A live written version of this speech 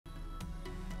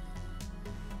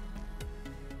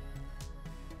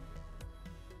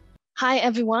Hi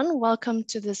everyone, welcome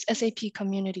to this SAP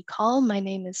community call. My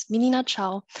name is Minina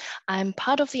Chao. I'm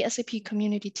part of the SAP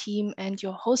community team and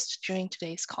your host during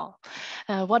today's call.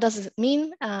 What does it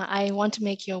mean? I want to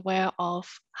make you aware of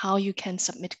how you can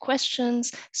submit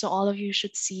questions. So all of you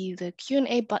should see the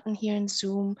Q&A button here in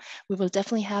Zoom. We will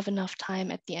definitely have enough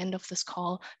time at the end of this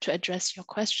call to address your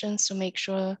questions. So make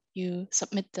sure you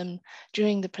submit them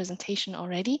during the presentation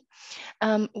already.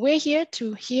 We're here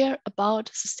to hear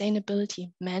about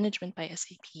sustainability management by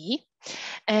SAP,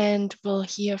 and we'll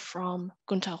hear from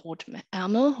Gunther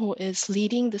Roth-Ärmel, who is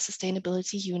leading the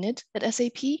sustainability unit at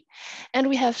SAP. And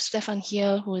we have Stefan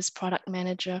Hiel, who is product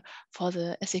manager for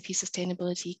the SAP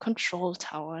Sustainability Control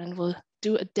Tower, and we'll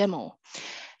do a demo.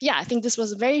 Yeah, I think this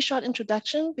was a very short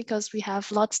introduction because we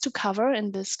have lots to cover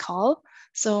in this call.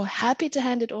 So happy to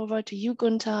hand it over to you,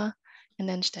 Gunther, and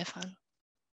then Stefan.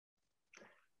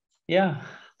 Yeah,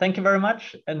 thank you very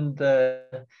much. And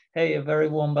hey, a very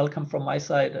warm welcome from my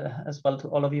side as well to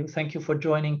all of you. Thank you for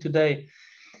joining today.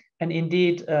 And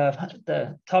indeed,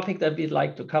 the topic that we'd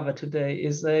like to cover today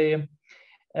is a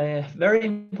very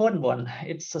important one.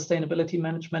 It's sustainability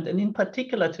management. And in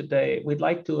particular today, we'd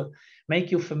like to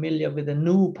make you familiar with a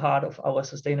new part of our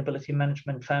sustainability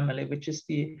management family, which is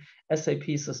the SAP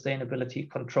Sustainability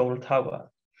Control Tower.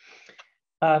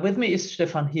 With me is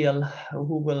Stefan Hiel,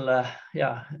 who will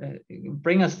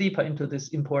bring us deeper into this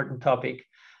important topic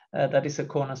that is a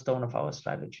cornerstone of our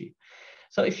strategy.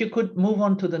 So if you could move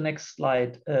on to the next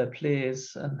slide,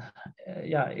 please. And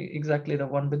yeah, exactly the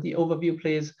one with the overview,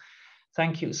 please.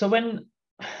 Thank you. So when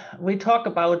we talk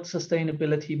about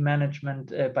sustainability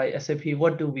management by SAP,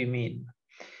 what do we mean?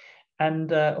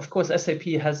 And of course, SAP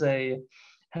has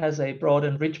a broad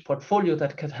and rich portfolio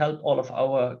that could help all of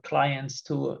our clients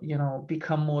to,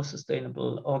 become more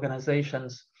sustainable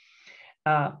organizations.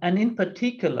 And in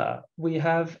particular, we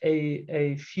have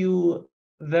a few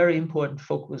very important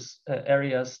focus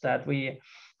areas that we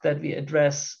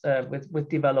address with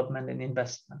development and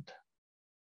investment.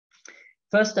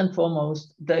 First and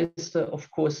foremost, there is the,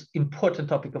 of course, important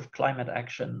topic of climate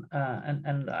action.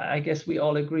 And I guess we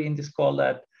all agree in this call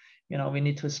that we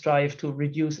need to strive to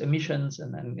reduce emissions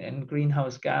and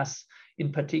greenhouse gas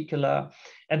in particular.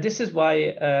 And this is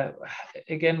why,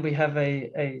 again, we have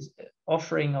a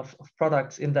offering of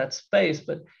products in that space.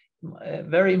 But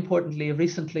very importantly,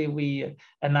 recently we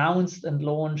announced and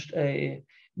launched a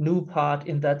new part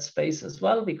in that space as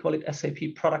well. We call it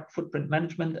SAP Product Footprint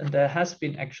Management. And there has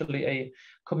been actually a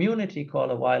community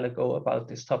call a while ago about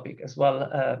this topic as well.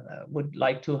 Would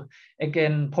like to,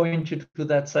 again, point you to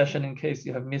that session in case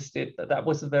you have missed it. That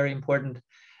was a very important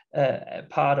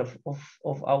part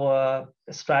of our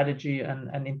strategy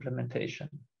and implementation.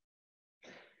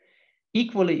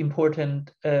 Equally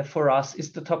important for us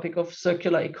is the topic of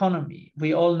circular economy.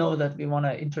 We all know that we want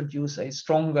to introduce a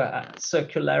stronger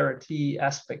circularity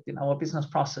aspect in our business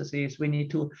processes. We need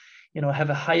to, have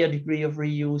a higher degree of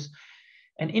reuse.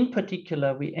 And in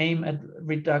particular, we aim at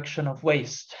reduction of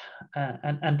waste.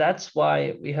 And that's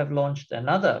why we have launched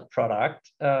another product.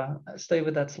 Stay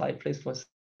with that slide, please, for a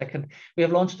second. We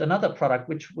have launched another product,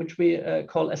 which we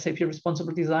call SAP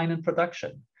Responsible Design and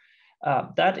Production.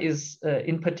 That is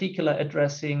in particular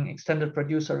addressing extended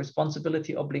producer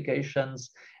responsibility obligations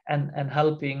and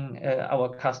helping our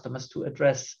customers to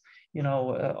address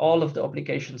all of the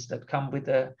obligations that come with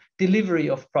the delivery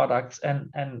of products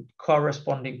and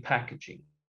corresponding packaging.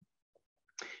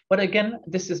 But again,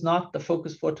 this is not the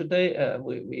focus for today.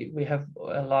 We have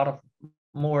a lot of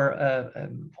more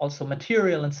also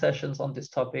material and sessions on this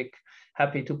topic.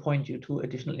 Happy to point you to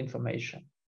additional information.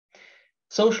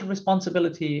 Social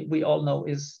responsibility, we all know,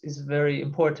 is very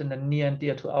important and near and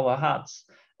dear to our hearts.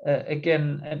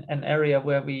 Again, an area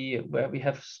where we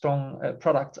have strong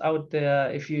products out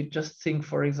there. If you just think,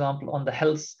 for example, on the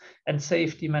health and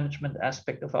safety management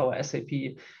aspect of our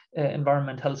SAP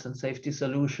Environment, Health and Safety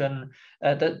solution,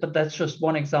 but that's just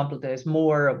one example. There's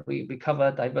more. We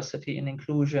cover diversity and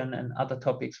inclusion and other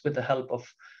topics with the help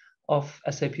of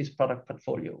SAP's product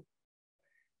portfolio.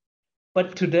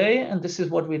 But today, and this is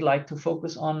what we'd like to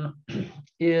focus on,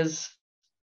 is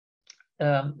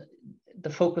the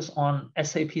focus on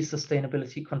SAP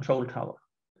Sustainability Control Tower.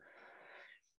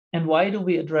 And why do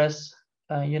we address,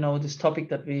 this topic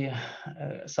that we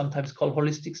sometimes call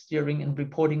holistic steering and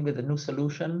reporting with a new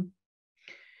solution?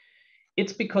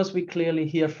 It's because we clearly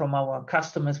hear from our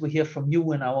customers, we hear from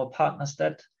you and our partners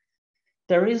that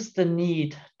there is the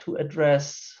need to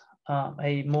address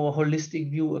a more holistic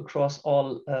view across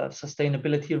all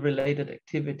sustainability-related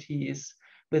activities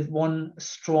with one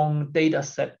strong data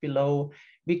set below.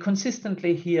 We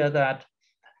consistently hear that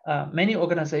many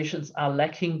organizations are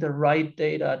lacking the right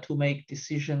data to make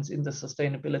decisions in the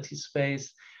sustainability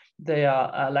space. They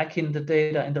are lacking the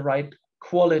data in the right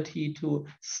quality to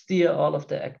steer all of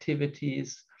their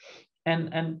activities.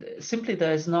 And simply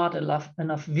there is not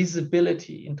enough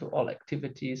visibility into all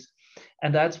activities.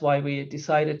 And that's why we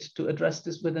decided to address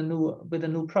this with a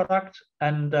new product.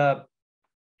 And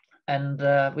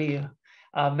we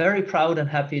are very proud and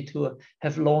happy to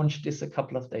have launched this a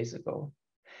couple of days ago.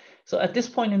 So at this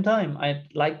point in time, I'd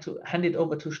like to hand it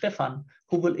over to Stefan,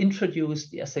 who will introduce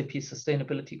the SAP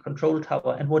Sustainability Control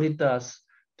Tower and what it does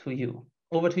to you.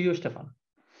 Over to you, Stefan.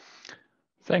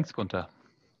 Thanks, Gunther.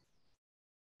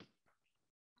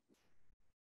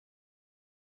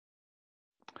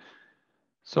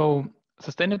 So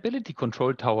Sustainability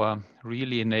Control Tower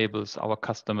really enables our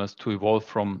customers to evolve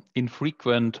from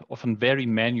infrequent, often very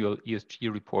manual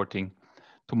ESG reporting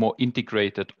to more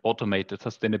integrated, automated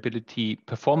sustainability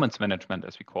performance management,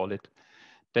 as we call it,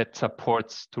 that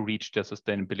supports to reach their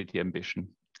sustainability ambition.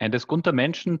 And as Gunther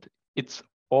mentioned, it's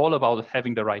all about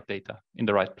having the right data in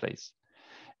the right place.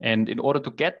 And in order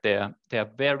to get there are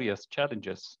various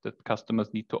challenges that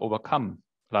customers need to overcome,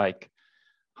 like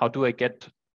how do I get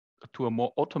to a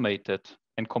more automated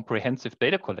and comprehensive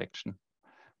data collection,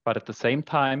 but at the same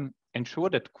time ensure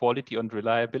that quality and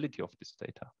reliability of this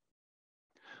data?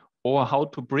 Or how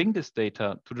to bring this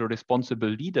data to the responsible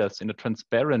leaders in a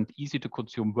transparent, easy to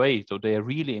consume way, so they are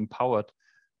really empowered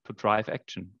to drive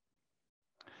action.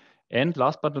 And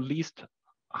last but not least,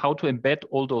 how to embed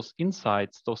all those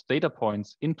insights, those data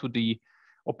points into the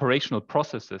operational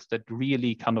processes that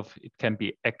really it can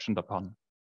be actioned upon.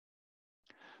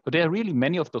 But there are really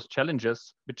many of those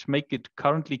challenges which make it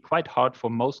currently quite hard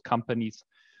for most companies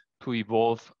to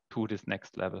evolve to this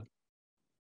next level.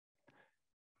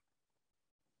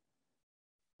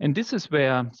 And this is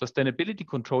where Sustainability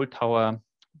Control Tower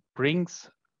brings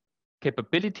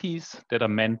capabilities that are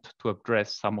meant to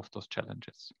address some of those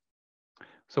challenges.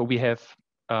 So we have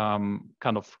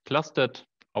clustered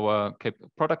our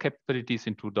product capabilities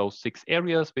into those 6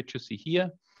 areas, which you see here.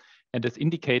 And as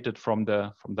indicated from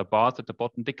the bars at the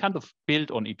bottom, they build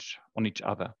on each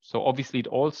other. So obviously it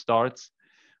all starts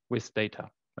with data.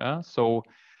 So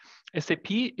SAP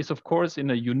is of course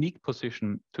in a unique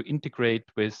position to integrate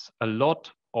with a lot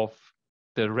of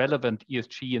the relevant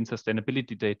ESG and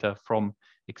sustainability data from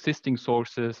existing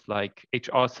sources like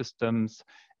HR systems,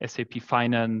 SAP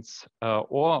Finance,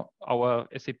 or our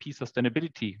SAP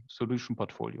Sustainability solution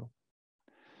portfolio.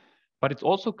 But it's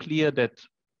also clear that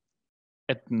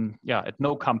at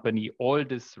no company, all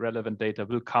this relevant data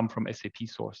will come from SAP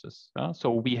sources.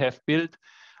 So we have built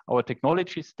our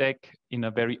technology stack in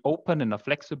a very open and a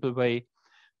flexible way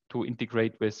to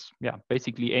integrate with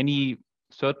basically any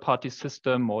third-party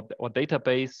system or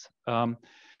database,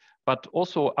 but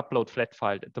also upload flat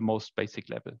file at the most basic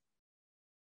level.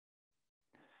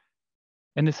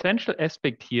 An essential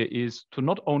aspect here is to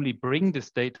not only bring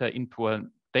this data into a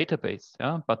database,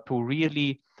 but to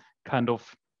really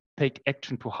take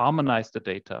action to harmonize the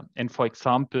data. And for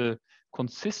example,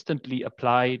 consistently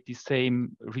apply the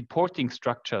same reporting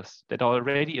structures that are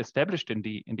already established in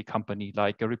the company,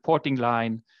 like a reporting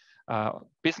line,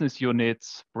 business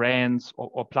units, brands,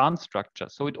 or plant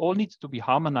structures. So it all needs to be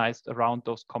harmonized around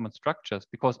those common structures,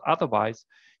 because otherwise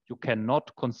you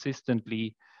cannot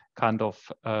consistently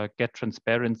get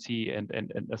transparency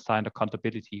and assign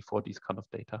accountability for these kind of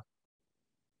data.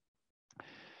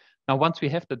 Now, once we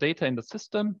have the data in the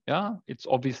system, it's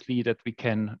obviously that we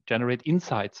can generate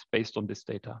insights based on this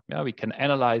data. We can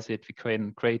analyze it, we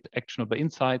can create actionable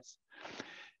insights.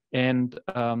 And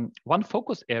one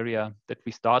focus area that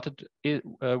we started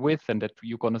with, and that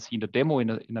you're going to see in the demo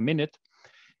in a minute,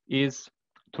 is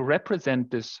to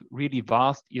represent this really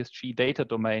vast ESG data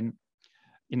domain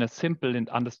in a simple and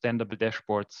understandable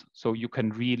dashboards, so you can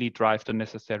really drive the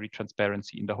necessary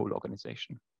transparency in the whole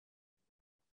organization.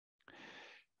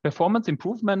 Performance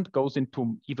improvement goes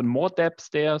into even more depth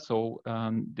there. So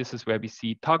this is where we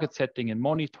see target setting and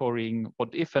monitoring,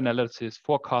 what-if analysis,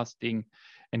 forecasting,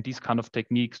 and these kind of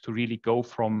techniques to really go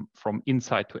from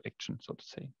insight to action, so to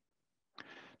say.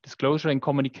 Disclosure and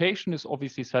communication is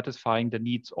obviously satisfying the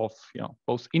needs of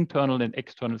both internal and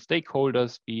external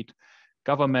stakeholders, be it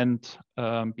government,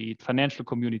 be it financial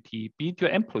community, be it your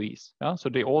employees. So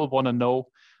they all want to know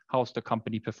how's the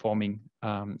company performing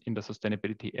in the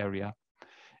sustainability area.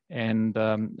 And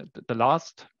the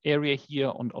last area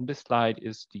here on this slide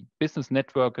is the business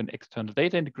network and external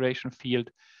data integration field,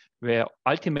 where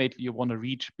ultimately you want to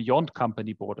reach beyond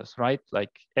company borders, right?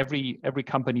 Like every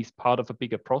company is part of a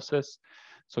bigger process.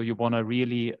 So you want to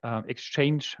really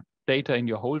exchange data in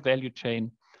your whole value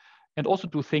chain and also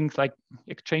do things like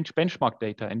exchange benchmark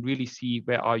data and really see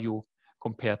where are you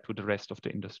compared to the rest of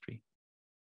the industry.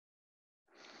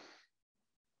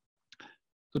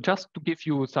 So just to give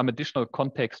you some additional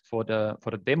context for the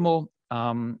demo,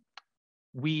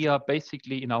 we are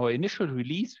basically in our initial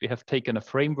release, we have taken a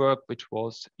framework which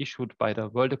was issued by the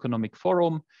World Economic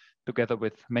Forum together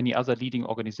with many other leading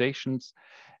organizations.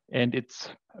 And it's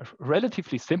a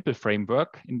relatively simple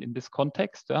framework in this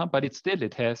context, but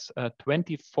it has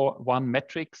 21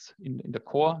 metrics in the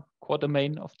core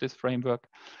domain of this framework,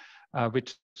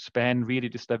 which span really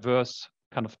this diverse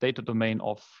kind of data domain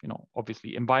of,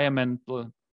 obviously environmental,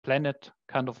 planet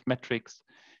kind of metrics,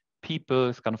 people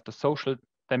is kind of the social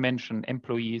dimension,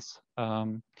 employees,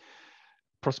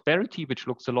 prosperity, which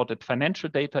looks a lot at financial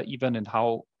data even and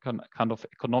how kind of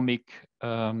economic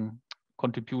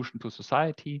contribution to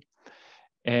society.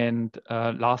 And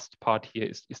last part here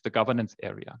is the governance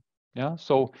area. Yeah,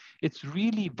 so it's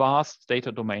really vast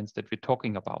data domains that we're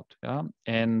talking about. Yeah,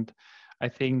 and I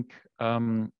think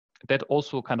that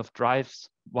also kind of drives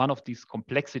one of these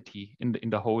complexity in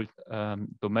the whole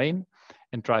domain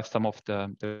and drives some of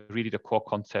the really the core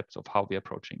concepts of how we're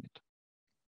approaching it.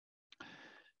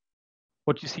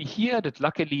 What you see here that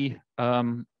luckily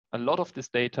a lot of this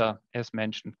data, as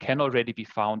mentioned, can already be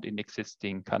found in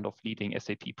existing kind of leading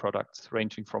SAP products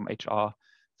ranging from HR,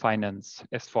 finance,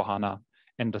 S/4HANA,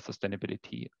 and the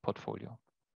sustainability portfolio.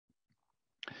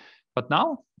 But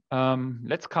now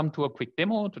let's come to a quick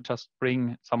demo to just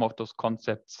bring some of those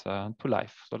concepts to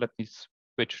life. So let me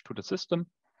switch to the system.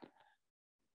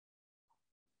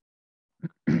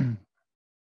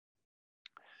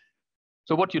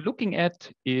 So what you're looking at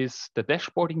is the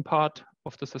dashboarding part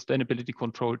of the Sustainability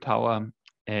Control Tower.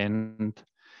 And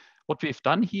what we've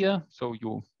done here, so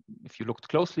if you looked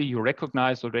closely, you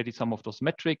recognize already some of those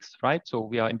metrics, right? So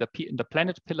we are in the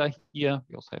planet pillar here.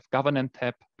 We also have governance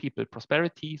tab, people,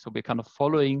 prosperity. So we're kind of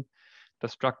following the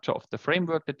structure of the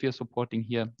framework that we are supporting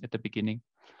here at the beginning.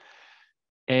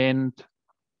 And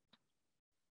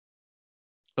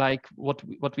like what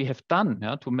we have done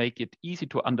to make it easy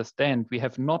to understand, we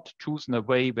have not chosen a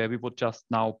way where we would just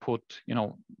now put,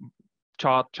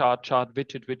 chart,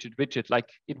 widget, like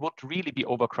it would really be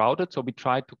overcrowded. So we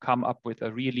tried to come up with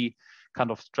a really kind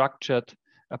of structured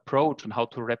approach on how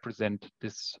to represent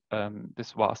this,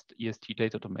 this vast ESG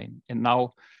data domain. And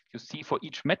now you see for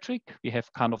each metric, we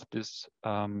have kind of this,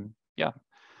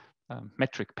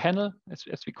 metric panel,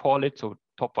 as we call it. So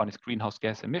top one is greenhouse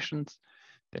gas emissions.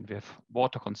 Then we have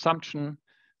water consumption,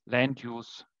 land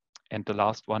use, and the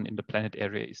last one in the planet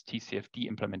area is TCFD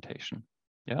implementation.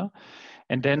 Yeah,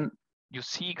 and then you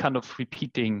see kind of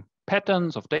repeating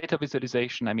patterns of data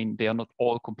visualization. I mean, they are not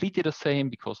all completely the same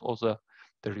because also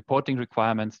the reporting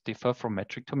requirements differ from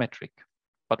metric to metric.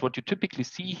 But what you typically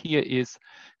see here is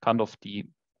kind of the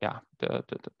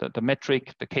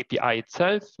metric, the KPI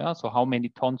itself. Yeah? So how many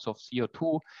tons of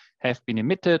CO2 have been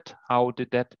emitted? How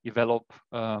did that develop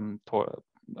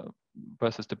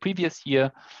versus the previous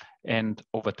year and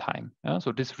over time? Yeah?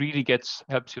 So this really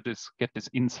helps you get this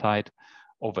insight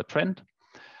over trend.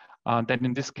 Then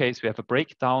in this case, we have a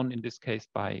breakdown, in this case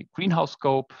by greenhouse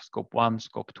scope, scope 1,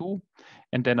 scope 2,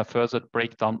 and then a further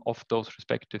breakdown of those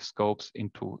respective scopes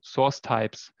into source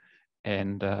types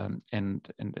and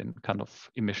kind of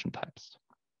emission types.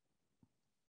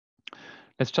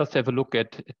 Let's just have a look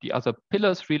at the other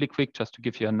pillars really quick, just to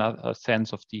give you another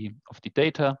sense of the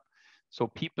data. So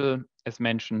people, as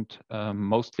mentioned,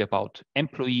 mostly about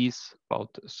employees,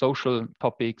 about social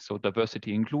topics, so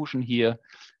diversity inclusion here,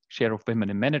 share of women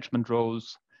in management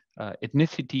roles,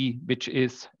 ethnicity, which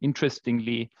is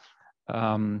interestingly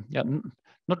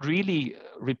not really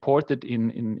reported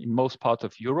in most parts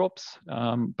of Europe,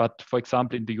 but for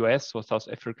example, in the US or South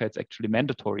Africa, it's actually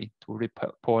mandatory to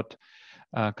report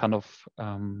kind of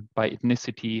by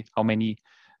ethnicity, how many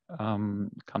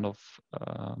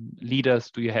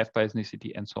leaders do you have by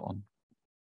ethnicity and so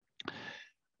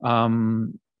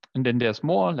on. And then there's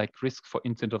more like risk, for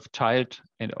instance, of child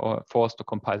or forced or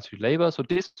compulsory labor. So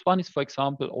this one is, for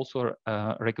example, also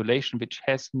a regulation which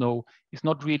is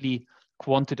not really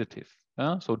quantitative.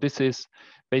 So this is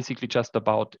basically just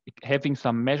about having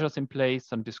some measures in place,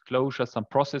 some disclosure, some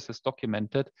processes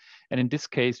documented. And in this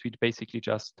case, we basically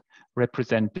just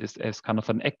represent this as kind of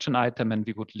an action item, and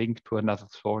we would link to another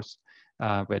source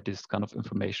where this kind of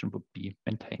information would be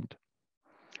maintained.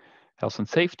 Health and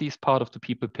safety is part of the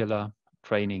people pillar.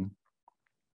 Training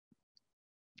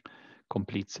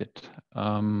completes it.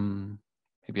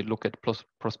 Maybe look at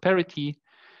prosperity.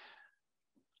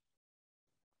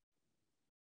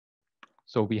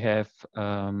 So we have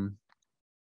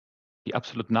the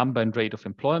absolute number and rate of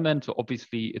employment. So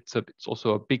obviously, it's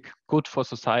also a big good for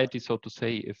society, so to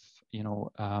say, if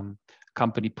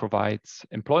company provides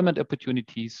employment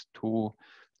opportunities to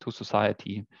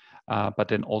society, but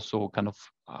then also kind of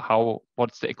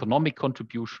what's the economic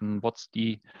contribution, what's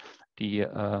the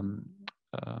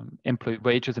employee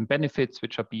wages and benefits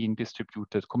which are being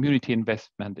distributed, community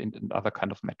investment, and other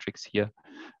kind of metrics here.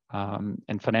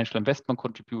 And financial investment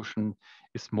contribution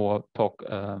is more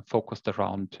focused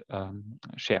around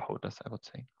shareholders, I would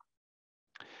say.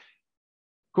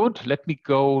 Good, let me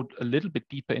go a little bit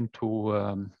deeper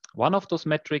into one of those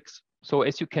metrics. So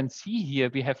as you can see here,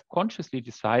 we have consciously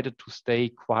decided to stay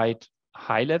quite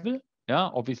high level. Yeah,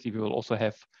 obviously we will also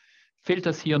have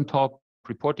filters here on top,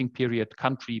 reporting period,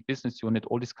 country, business unit,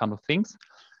 all these kind of things.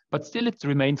 But still it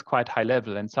remains quite high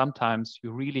level. And sometimes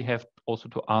you really have also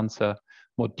to answer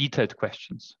more detailed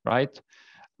questions, right?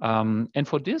 And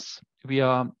for this, we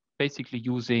are basically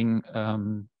using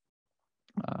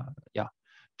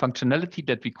functionality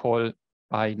that we call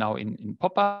by now in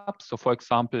pop-ups. So for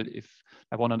example, if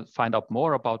I want to find out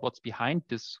more about what's behind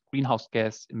this greenhouse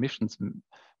gas emissions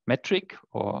metric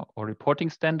or reporting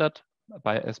standard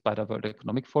as by the World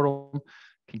Economic Forum,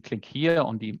 you can click here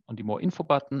on the more info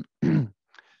button,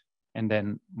 and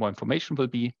then more information will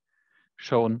be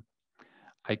shown.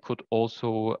 I could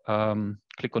also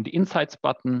click on the Insights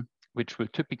button, which will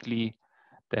typically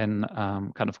then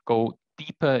kind of go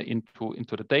deeper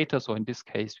into the data. So in this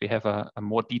case, we have a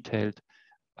more detailed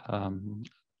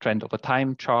trend over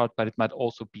time chart, but it might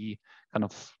also be kind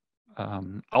of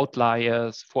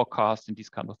outliers, forecasts, and these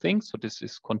kind of things. So this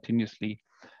is continuously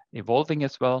evolving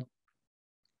as well.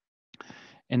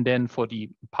 And then for the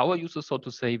power users, so to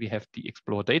say, we have the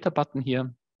Explore Data button here,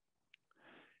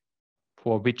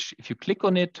 for which if you click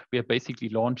on it, we are basically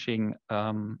launching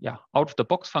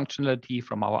out-of-the-box functionality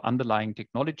from our underlying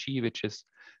technology, which is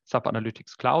SAP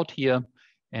Analytics Cloud here.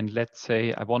 And let's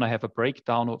say I want to have a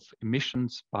breakdown of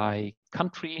emissions by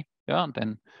country. Yeah, and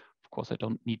then of course I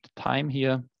don't need the time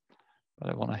here, but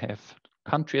I want to have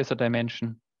country as a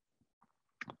dimension.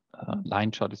 Line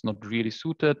chart is not really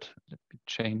suited. Let me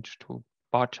change to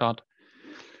bar chart.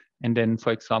 And then,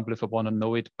 for example, if I want to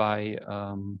know it by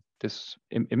this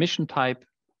emission type,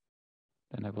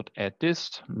 then I would add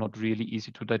this. Not really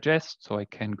easy to digest, so I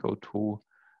can go to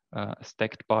a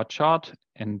stacked bar chart,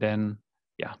 and then,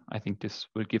 yeah, I think this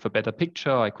will give a better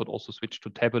picture. I could also switch to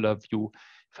tabular view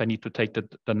if I need to take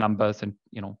the numbers and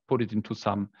put it into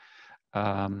some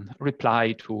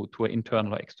reply to an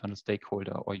internal or external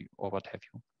stakeholder or what have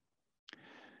you.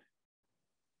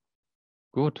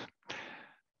 Good.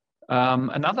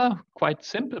 Another quite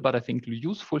simple, but I think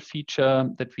useful feature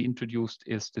that we introduced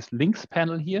is this links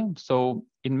panel here. So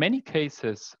in many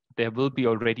cases, there will be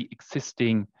already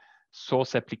existing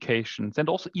source applications and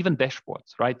also even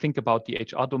dashboards, right? Think about the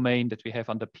HR domain that we have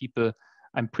under people.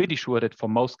 I'm pretty sure that for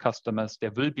most customers,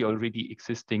 there will be already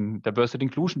existing diversity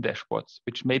inclusion dashboards,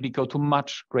 which maybe go to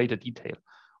much greater detail.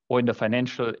 Or in the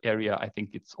financial area, I think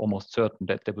it's almost certain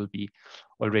that there will be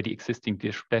already existing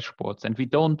dashboards. And we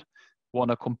don't want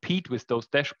to compete with those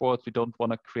dashboards. We don't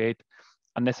want to create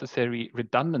unnecessary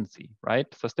redundancy, right?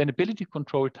 Sustainability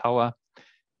Control Tower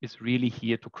is really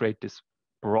here to create this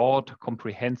broad,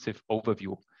 comprehensive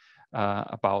overview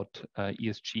about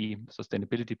ESG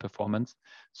sustainability performance.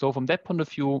 So from that point of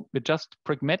view, we're just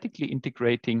pragmatically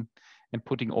integrating and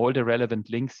putting all the relevant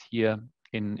links here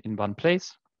in one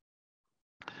place.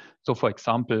 So for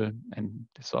example, and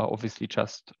these are obviously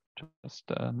just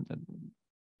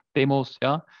demos,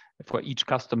 yeah. For each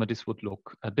customer, this would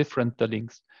look different, the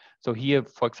links. So here,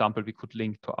 for example, we could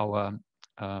link to our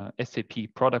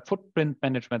SAP Product Footprint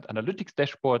Management Analytics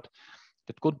Dashboard.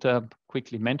 That Gunther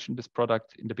quickly mentioned this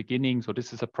product in the beginning. So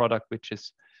this is a product which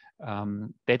is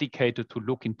dedicated to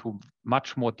look into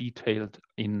much more detailed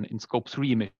in scope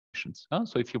 3 emissions.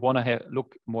 So if you want to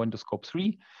look more into scope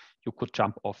 3, you could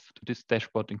jump off to this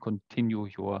dashboard and continue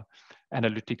your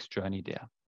analytics journey there.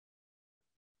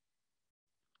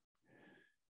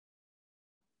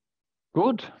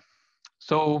 Good.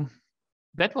 So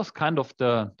that was kind of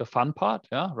the fun part,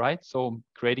 yeah, right? So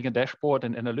creating a dashboard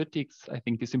and analytics, I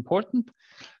think, is important,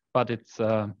 but it's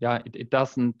it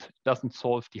doesn't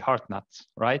solve the hard nuts,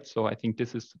 right? So I think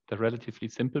this is the relatively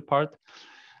simple part.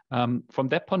 From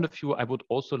that point of view, I would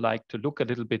also like to look a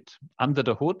little bit under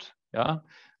the hood. Yeah,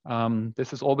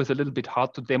 this is always a little bit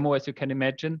hard to demo, as you can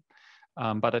imagine,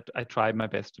 but I try my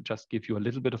best to just give you a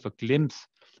little bit of a glimpse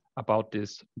about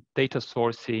this data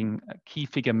sourcing, key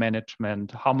figure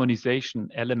management, harmonization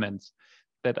elements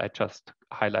that I just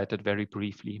highlighted very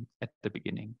briefly at the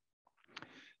beginning.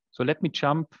 So let me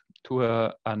jump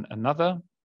to another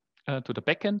to the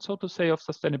backend, so to say, of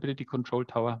Sustainability Control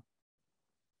Tower.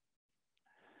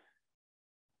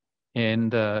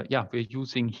 And yeah, we're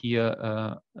using here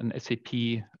an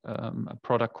SAP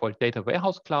product called Data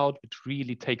Warehouse Cloud, which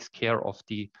really takes care of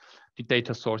the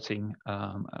data sourcing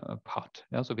part.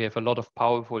 Yeah, so we have a lot of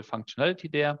powerful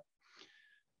functionality there.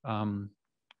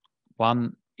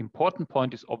 One important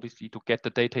point is obviously to get the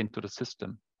data into the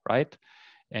system, right?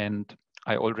 And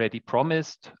I already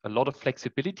promised a lot of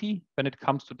flexibility when it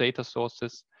comes to data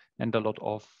sources and a lot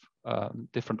of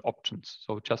different options.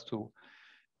 So just to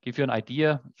give you an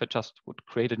idea, if I just would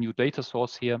create a new data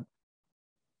source here,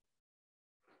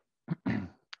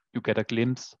 you get a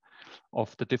glimpse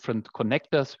of the different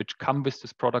connectors which come with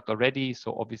this product already.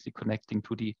 So obviously connecting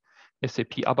to the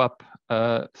SAP ABAP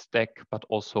stack, but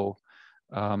also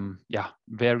yeah,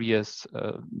 various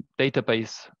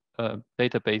databases,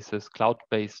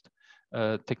 cloud-based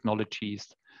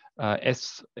technologies,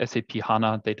 SAP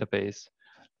HANA database,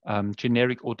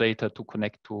 generic OData to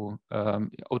connect to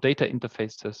OData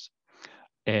interfaces.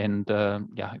 And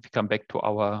yeah, if you come back to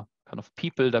our kind of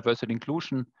people, diversity,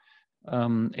 inclusion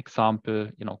example,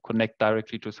 you know, connect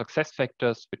directly to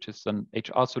SuccessFactors, which is an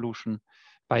HR solution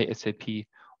by SAP,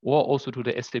 or also to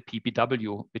the SAP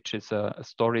BW, which is a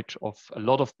storage of a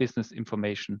lot of business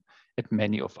information at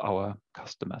many of our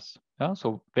customers. Yeah?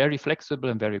 So very flexible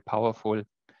and very powerful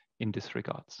in this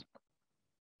regards.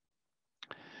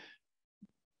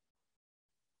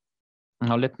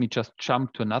 Now let me just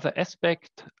jump to another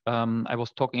aspect. I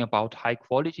was talking about high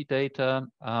quality data,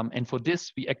 and for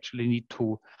this we actually need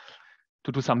to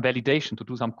do some validation, to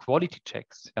do some quality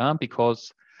checks, yeah?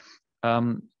 Because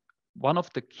one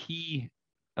of the key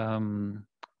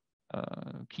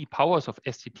powers of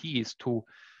SAP is to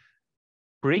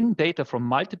bring data from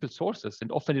multiple sources,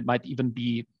 and often it might even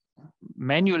be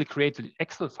manually created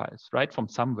Excel files, right, from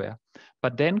somewhere,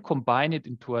 but then combine it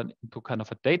into kind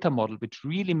of a data model which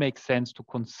really makes sense to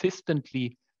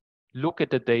consistently look at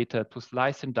the data, to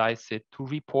slice and dice it, to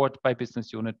report by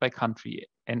business unit, by country,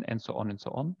 and so on and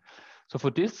so on. So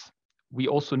for this, we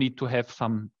also need to have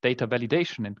some data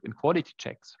validation and quality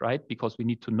checks, right? Because we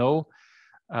need to know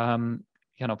kind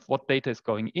of what data is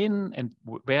going in and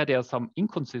where there are some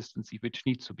inconsistency which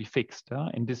needs to be fixed.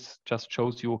 And this just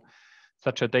shows you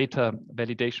such a data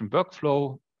validation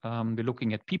workflow. We're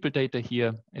looking at people data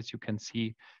here, as you can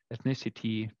see,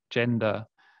 ethnicity, gender,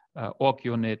 org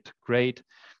unit, grade.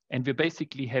 And we're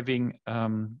basically having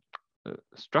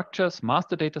structures,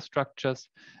 master data structures,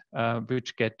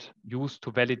 which get used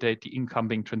to validate the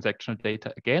incoming transactional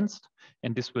data against.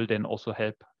 And this will then also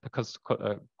help the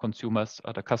consumers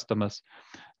or the customers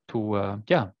to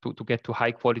get to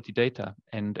high quality data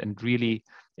and really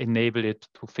enable it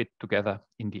to fit together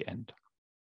in the end.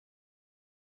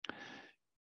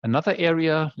 Another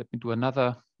area, let me do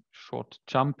another short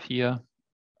jump here.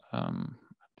 Put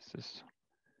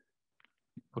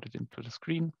it into the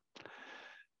screen.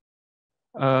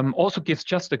 Also gives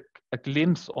just a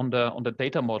glimpse on the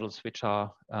data models which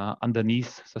are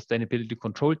underneath Sustainability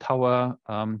Control Tower.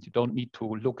 You don't need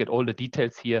to look at all the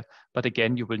details here, but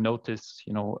again, you will notice,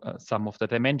 you know, some of the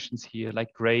dimensions here,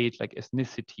 like grade, like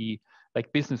ethnicity,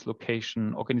 like business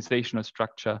location, organizational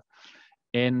structure,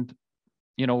 and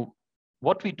you know.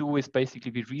 What we do is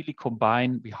basically we really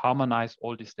combine, we harmonize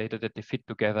all this data that they fit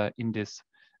together in this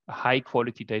high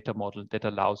quality data model that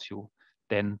allows you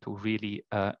then to really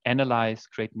analyze,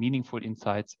 create meaningful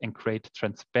insights, and create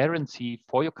transparency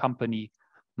for your company,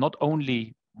 not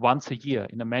only once a year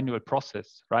in a manual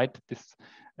process, right? This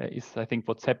is, I think,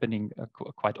 what's happening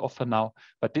quite often now,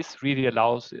 but this really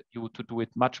allows you to do it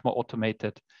much more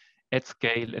automated at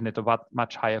scale and at a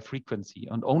much higher frequency.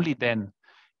 And only then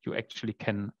you actually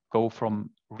can go from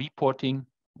reporting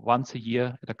once a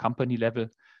year at a company level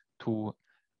to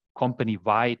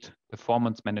company-wide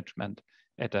performance management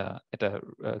at a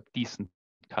decent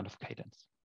kind of cadence.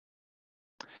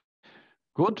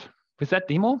 Good. With that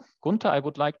demo, Gunther, I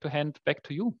would like to hand back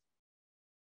to you.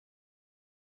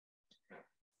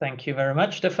 Thank you very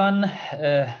much, Stefan.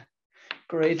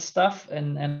 Great stuff,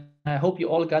 and I hope you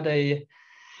all got a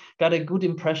good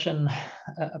impression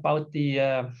about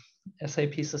the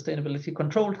SAP Sustainability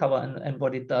Control Tower and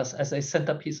what it does as a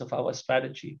centerpiece of our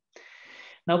strategy.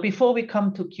 Now, before we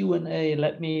come to Q&A,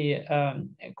 let me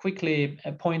quickly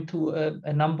point to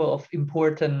a number of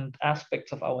important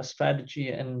aspects of our strategy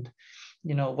and,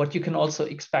 you know, what you can also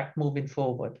expect moving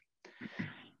forward.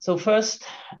 So first,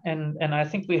 and I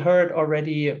think we heard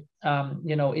already,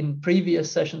 you know, in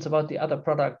previous sessions about the other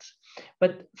products,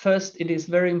 but first it is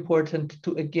very important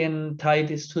to again tie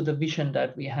this to the vision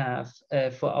that we have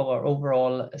for our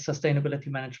overall sustainability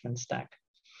management stack.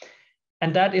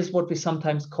 And that is what we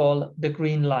sometimes call the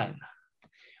green line.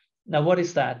 Now, what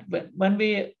is that? When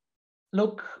we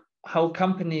look how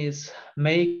companies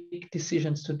make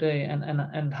decisions today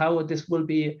and how this will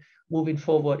be moving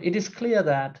forward, it is clear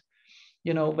that,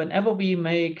 you know, whenever we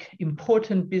make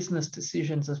important business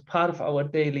decisions as part of our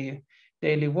daily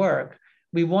work,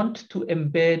 we want to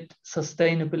embed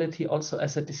sustainability also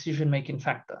as a decision-making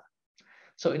factor.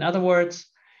 So in other words,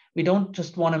 we don't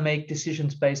just want to make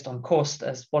decisions based on cost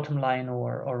as bottom line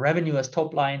or revenue as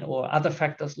top line or other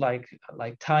factors like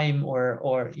time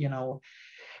or you know,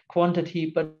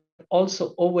 quantity, but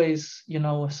also always, you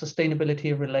know,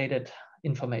 sustainability related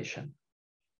information.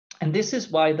 And this is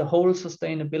why the whole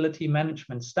sustainability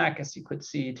management stack, as you could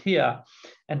see it here,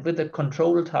 and with the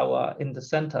control tower in the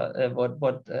center,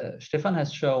 what Stefan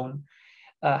has shown,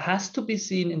 has to be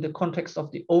seen in the context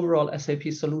of the overall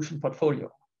SAP solution portfolio.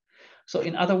 So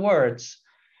in other words,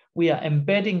 we are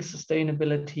embedding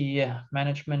sustainability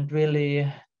management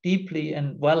really deeply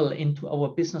and well into our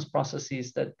business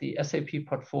processes that the SAP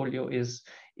portfolio is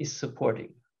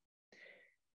supporting.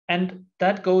 And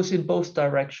that goes in both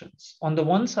directions. On the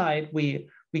one side, we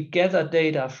gather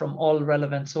data from all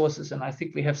relevant sources. And I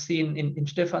think we have seen in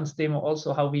Stefan's demo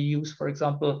also how we use, for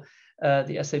example,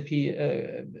 the SAP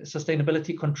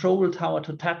Sustainability Control Tower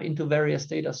to tap into various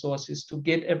data sources to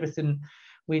get everything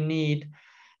we need.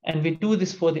 And we do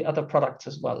this for the other products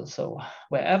as well. So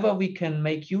wherever we can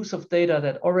make use of data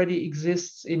that already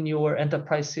exists in your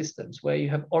enterprise systems, where you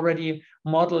have already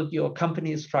modeled your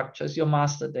company structures, your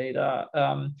master data,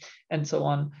 and so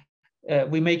on,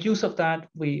 we make use of that.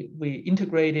 We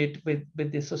integrate it with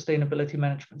the sustainability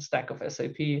management stack of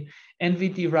SAP, and we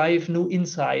derive new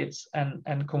insights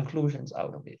and conclusions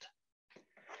out of it.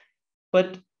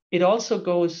 But it also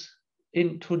goes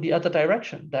into the other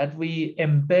direction, that we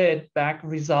embed back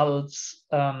results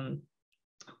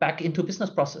back into business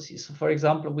processes. So for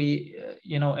example, we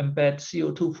embed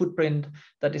CO2 footprint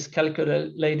that is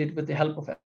calculated with the help of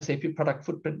SAP Product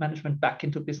Footprint Management back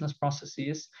into business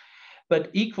processes. But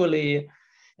equally,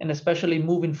 and especially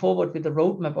moving forward with the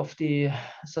roadmap of the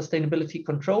Sustainability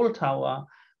Control Tower,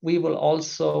 we will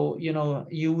also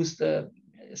use the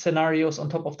scenarios on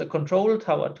top of the control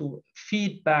tower to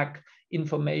feed back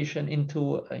information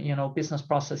into business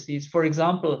processes. For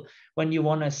example, when you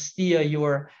want to steer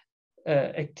your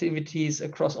activities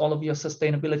across all of your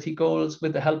sustainability goals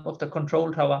with the help of the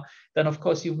control tower, then of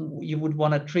course you would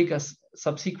want to trigger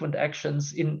subsequent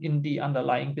actions in the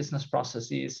underlying business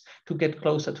processes to get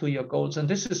closer to your goals. And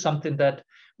this is something that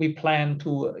we plan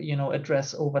to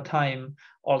address over time,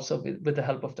 also with the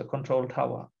help of the control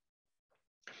tower.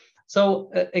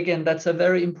 So again, that's a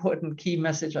very important key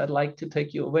message I'd like to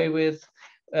take you away with.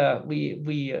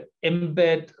 We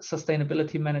embed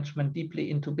sustainability management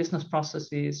deeply into business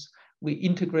processes. We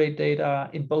integrate data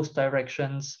in both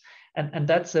directions. And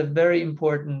that's a very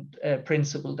important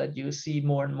principle that you see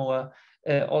more and more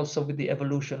also with the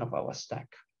evolution of our stack.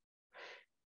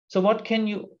 So what can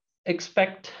you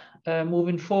expect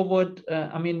moving forward?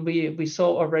 I mean, we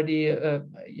saw already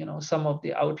some of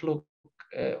the outlook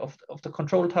of the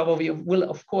control tower. We will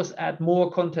of course add more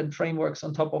content frameworks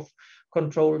on top of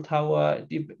control tower.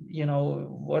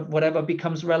 Whatever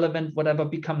becomes relevant, whatever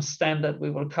becomes standard, we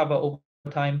will cover over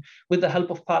time with the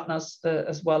help of partners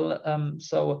as well.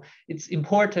 So it's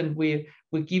important we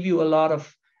give you a lot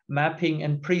of mapping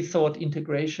and pre-thought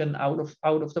integration out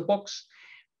of the box.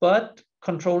 But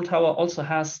control tower also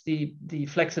has the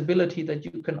flexibility that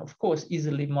you can of course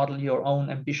easily model your own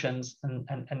ambitions and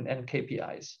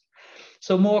KPIs.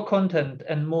 So more content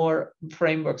and more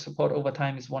framework support over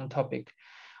time is one topic.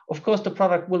 Of course, the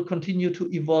product will continue to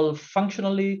evolve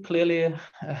functionally. Clearly,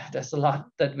 there's a lot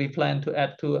that we plan to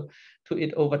add to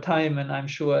it over time, and I'm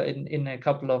sure in a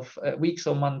couple of weeks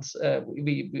or months,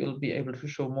 we will be able to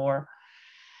show more.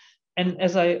 And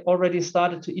as I already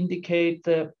started to indicate,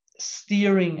 the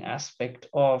steering aspect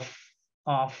of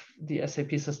the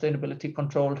SAP Sustainability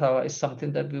Control Tower is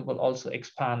something that we will also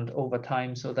expand over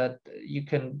time so that you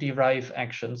can derive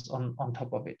actions on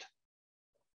top of it.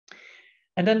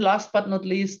 And then last but not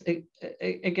least,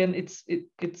 again,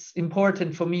 it's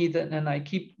important for me that, and I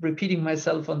keep repeating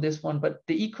myself on this one, but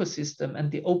the ecosystem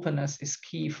and the openness is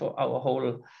key for our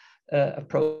whole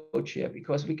approach here,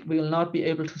 because we will not be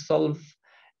able to solve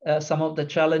some of the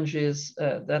challenges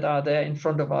that are there in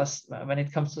front of us when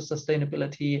it comes to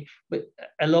sustainability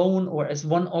alone or as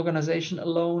one organization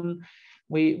alone.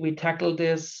 We tackle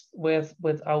this with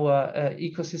our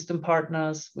ecosystem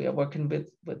partners. We are working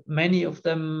with many of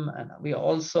them, and we are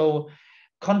also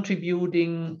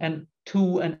contributing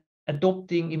to and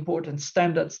adopting important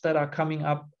standards that are coming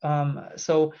up.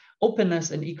 So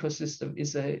openness and ecosystem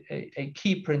is a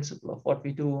key principle of what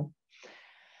we do.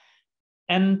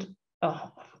 And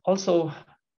also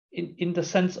in the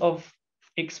sense of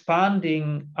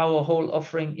expanding our whole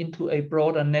offering into a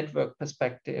broader network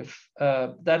perspective,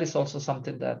 that is also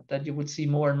something that you would see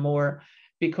more and more,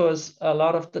 because a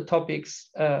lot of the topics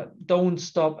don't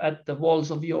stop at the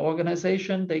walls of your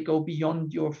organization. They go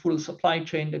beyond your full supply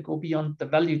chain, they go beyond the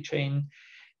value chain.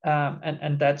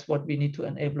 And that's what we need to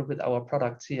enable with our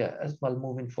products here as well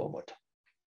moving forward.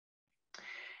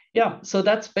 Yeah, so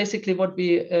that's basically what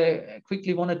we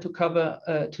quickly wanted to cover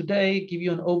today, give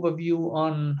you an overview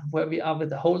on where we are with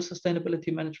the whole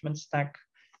sustainability management stack,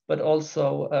 but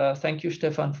also thank you,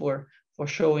 Stefan, for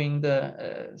showing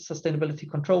the Sustainability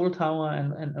Control Tower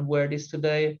and where it is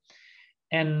today.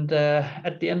 And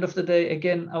at the end of the day,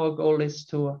 again, our goal is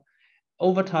to,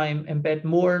 over time, embed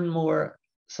more and more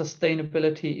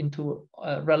sustainability into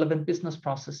relevant business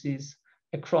processes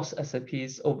across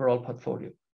SAP's overall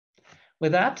portfolio.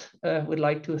 With that, we'd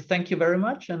like to thank you very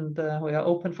much, and we are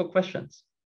open for questions.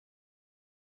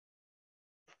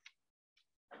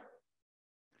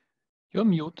 You're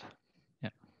mute. Yeah.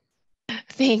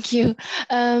 Thank you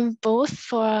both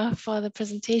for the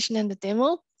presentation and the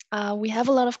demo. We have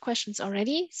a lot of questions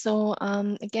already. So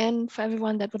again, for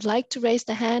everyone that would like to raise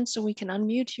the hand so we can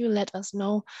unmute you, let us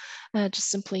know.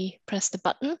 Just simply press the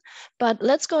button. But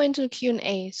let's go into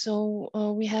Q&A. So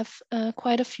we have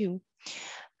quite a few.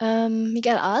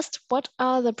 Miguel asked, what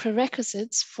are the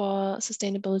prerequisites for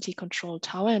Sustainability Control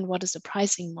Tower and what is the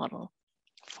pricing model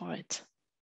for it?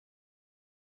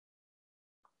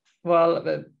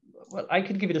 Well, I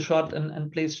can give it a shot,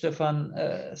 and please, Stefan,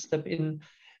 step in.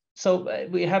 So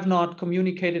we have not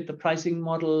communicated the pricing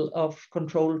model of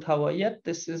Control Tower yet.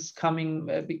 This is coming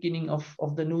beginning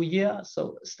of the new year.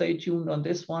 So stay tuned on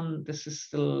this one. This is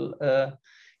still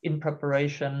in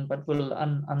preparation, but we'll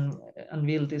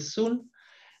unveil this soon.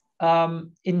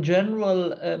 In general,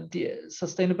 the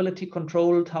Sustainability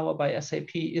Control Tower by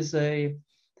SAP is a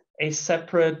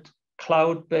separate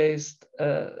cloud-based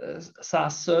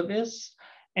SaaS service,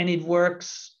 and it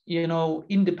works,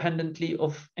 independently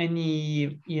of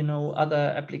any,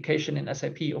 other application in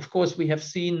SAP. Of course, we have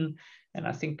seen, and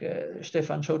I think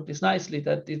Stefan showed this nicely,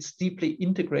 that it's deeply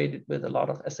integrated with a lot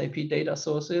of SAP data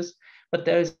sources, but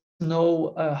there is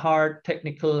no hard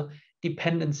technical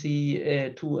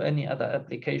dependency to any other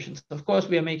applications. Of course,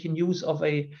 we are making use of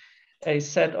a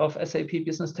set of SAP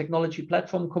Business Technology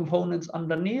Platform components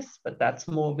underneath, but that's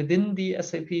more within the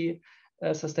SAP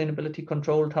Sustainability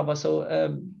Control Tower.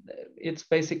 So it's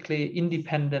basically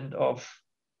independent of,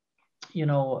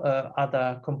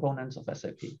 other components of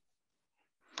SAP.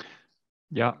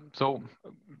 Yeah, so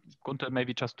Gunther,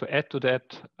 maybe just to add to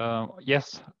that,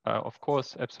 yes, of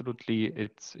course, absolutely,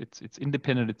 it's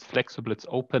independent, it's flexible, it's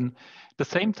open. At the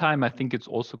same time, I think it's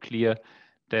also clear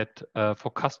that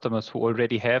for customers who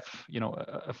already have,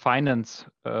 a finance,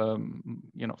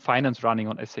 finance running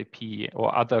on SAP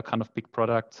or other kind of big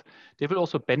products, they will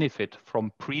also benefit from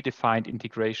predefined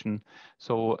integration.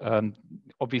 So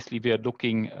obviously, we are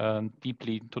looking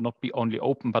deeply to not be only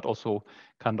open, but also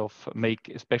kind of make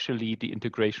especially the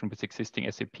integration with existing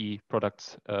SAP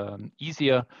products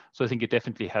easier. So I think it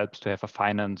definitely helps to have a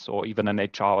finance or even an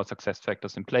HR or success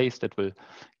factors in place that will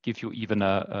give you even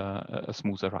a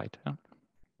smoother ride. Yeah?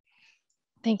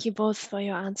 Thank you both for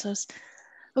your answers.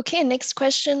 Okay, next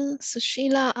question.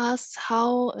 Sushila asks,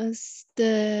 how is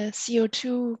the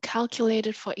CO2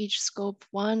 calculated for each scope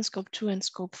 1, scope 2, and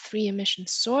scope 3 emission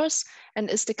source? And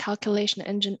is the calculation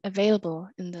engine available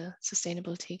in the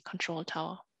Sustainability Control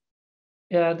Tower?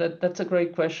 Yeah, that's a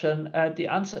great question. The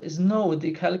answer is no.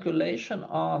 The calculation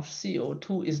of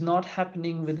CO2 is not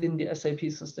happening within the SAP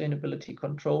Sustainability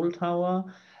Control Tower.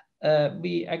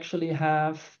 We actually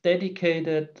have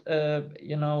dedicated,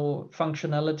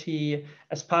 functionality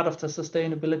as part of the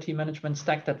sustainability management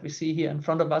stack that we see here in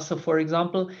front of us. So, for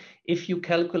example, if you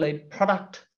calculate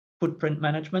product footprint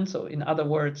management, so in other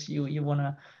words, you want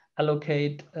to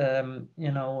allocate,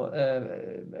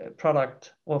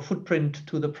 product or footprint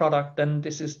to the product, then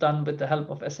this is done with the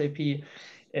help of SAP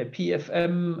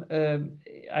PFM.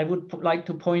 I would like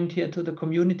to point here to the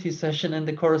community session and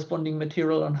the corresponding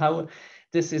material on how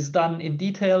this is done in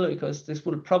detail, because this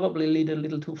will probably lead a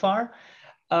little too far.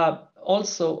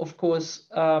 Also, of course,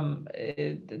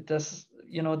 there is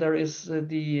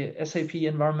the SAP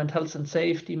Environment, Health and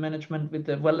Safety Management with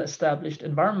the well-established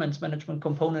environments management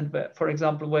component, for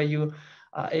example, where you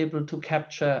are able to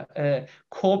capture a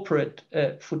corporate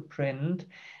footprint.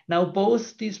 Now,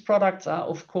 both these products are,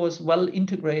 of course, well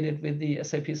integrated with the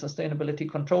SAP Sustainability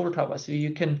Control Tower. So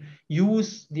you can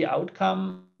use the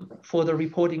outcome for the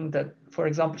reporting that, for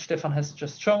example, Stefan has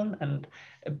just shown, and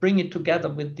bring it together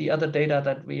with the other data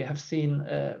that we have seen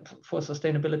for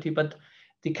sustainability. But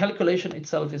the calculation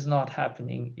itself is not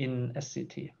happening in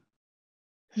SCT.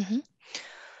 Mm-hmm.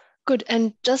 Good,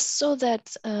 and just so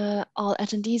that all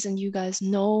attendees and you guys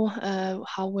know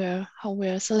how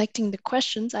we're selecting the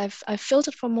questions, I've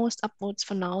filtered for most upvotes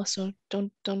for now, so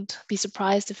don't be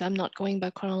surprised if I'm not going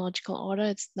by chronological order.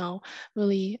 It's now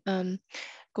really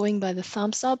going by the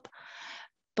thumbs up.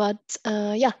 But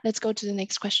yeah, let's go to the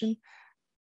next question.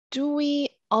 Do we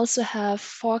also have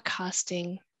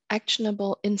forecasting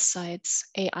actionable insights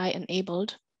AI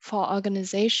enabled for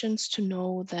organizations to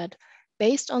know that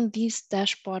based on these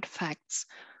dashboard facts,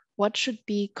 what should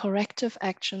be corrective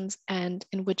actions and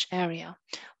in which area?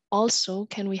 Also,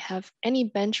 can we have any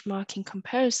benchmarking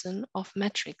comparison of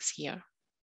metrics here?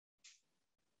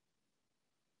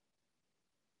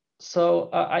 So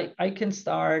I can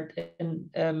start,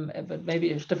 and but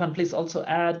maybe Stefan, please also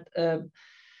add.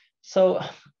 So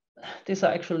these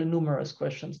are actually numerous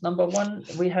questions. Number one,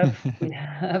 we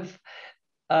have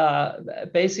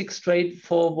basic,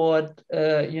 straightforward,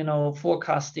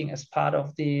 forecasting as part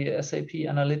of the SAP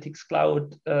Analytics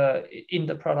Cloud in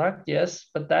the product. Yes,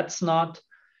 but that's not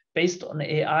based on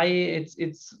AI.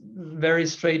 It's very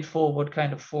straightforward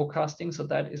kind of forecasting. So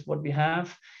that is what we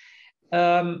have.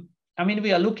 I mean,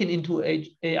 we are looking into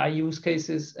AI use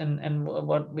cases and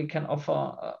what we can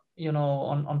offer,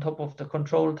 on top of the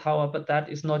control tower, but that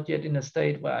is not yet in a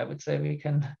state where I would say we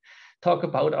can talk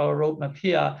about our roadmap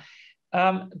here.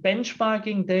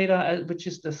 Benchmarking data, which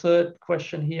is the third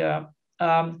question here,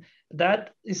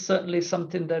 that is certainly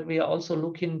something that we are also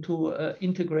looking to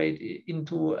integrate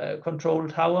into a control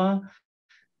tower.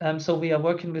 So we are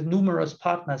working with numerous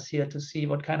partners here to see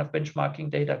what kind of benchmarking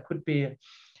data could be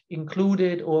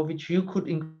included, or which you could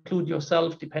include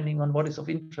yourself, depending on what is of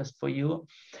interest for you.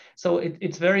 So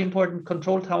it's very important.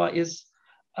 Control Tower is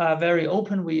very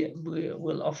open. We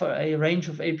will offer a range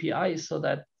of APIs so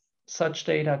that such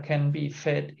data can be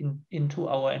fed into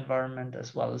our environment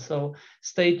as well. So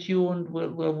stay tuned.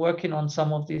 We're working on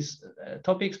some of these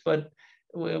topics, but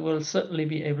we will certainly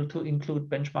be able to include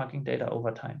benchmarking data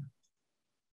over time.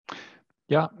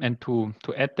 Yeah, and to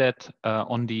add that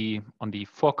on the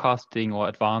forecasting or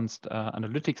advanced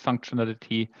analytics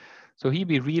functionality, so here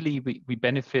we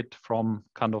benefit from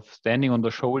kind of standing on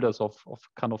the shoulders of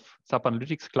kind of SAP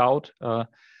Analytics Cloud.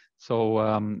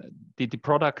 So the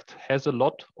product has a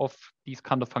lot of these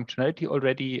kind of functionality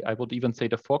already. I would even say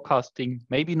the forecasting,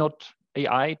 maybe not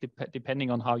AI,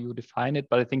 depending on how you define it,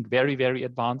 but I think very, very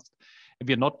advanced. And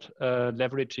we're not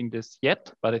leveraging this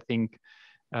yet, but I think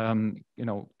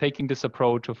taking this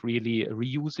approach of really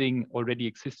reusing already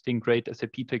existing great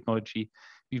SAP technology,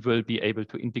 we will be able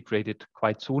to integrate it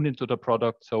quite soon into the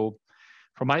product. So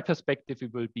from my perspective, we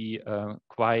will be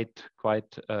quite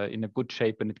in a good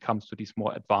shape when it comes to this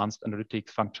more advanced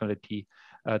analytics functionality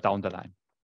down the line.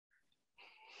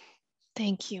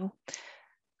 Thank you.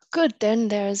 Good, then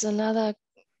there's another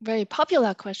very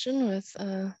popular question with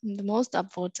the most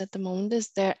upvotes at the moment. Is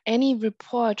there any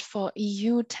report for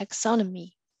EU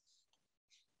taxonomy?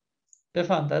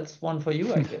 Stefan, that's one for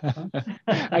you, I guess. Huh?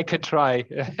 I could try.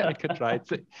 I could try.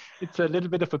 It's a little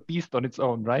bit of a beast on its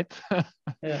own, right?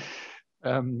 Yeah.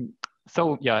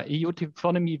 So yeah, EU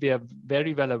taxonomy, we are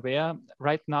very well aware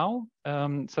right now.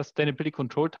 Sustainability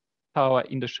Control Tower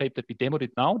in the shape that we demoed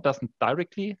it now doesn't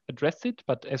directly address it,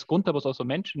 but as Gunther was also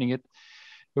mentioning it,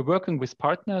 we're working with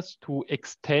partners to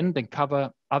extend and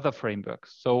cover other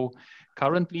frameworks. So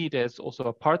currently there's also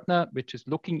a partner which is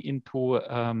looking into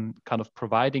kind of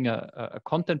providing a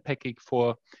content package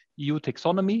for EU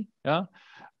taxonomy. Yeah.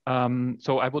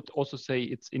 So I would also say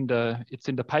it's in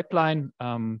the pipeline,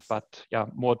 but yeah,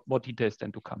 more details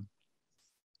then to come.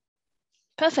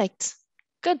 Perfect.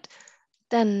 Good.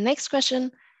 Then next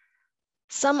question.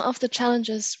 Some of the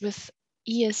challenges with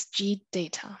ESG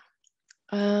data.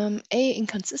 A,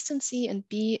 inconsistency, and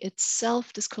B, its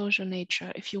self-disclosure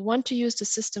nature. If you want to use the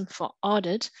system for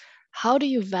audit, how do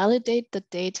you validate the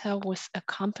data with a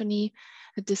company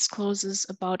that discloses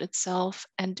about itself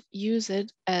and use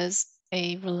it as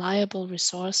a reliable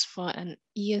resource for an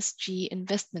ESG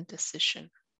investment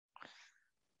decision?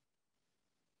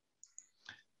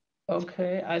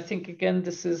 Okay, I think again,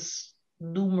 this is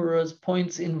numerous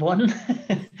points in one.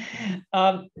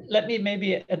 Let me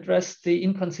maybe address the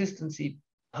inconsistency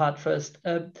part first.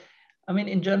 I mean,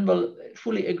 in general,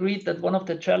 fully agreed that one of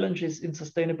the challenges in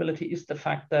sustainability is the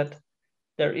fact that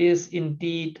there is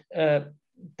indeed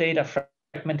data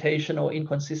fragmentation or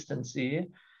inconsistency.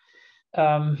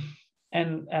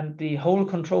 And the whole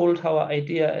control tower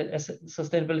idea, as a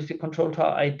sustainability control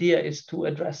tower idea, is to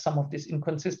address some of this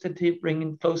inconsistency,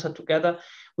 bringing closer together.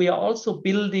 We are also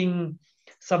building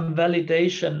some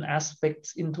validation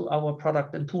aspects into our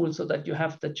product and tool so that you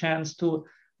have the chance to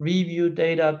review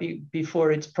data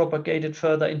before it's propagated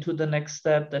further into the next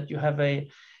step, that you have a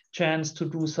chance to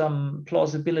do some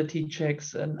plausibility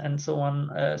checks and so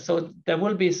on. So there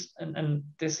will be, and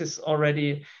this is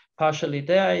already partially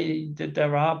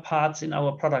there are parts in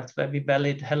our products where we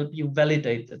help you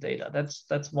validate the data.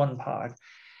 That's one part.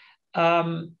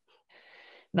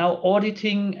 Now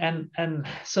auditing and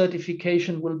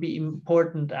certification will be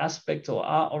important aspects, or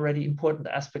are already important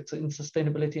aspects in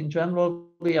sustainability in general.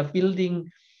 We are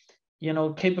building,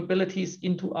 capabilities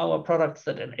into our products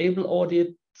that enable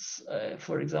audits,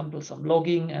 for example, some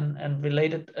logging and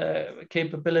related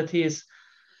capabilities.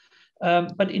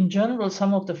 But in general,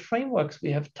 some of the frameworks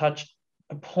we have touched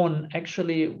upon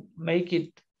actually make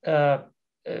it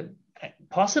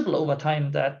possible over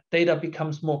time that data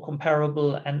becomes more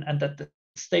comparable, and that the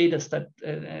status that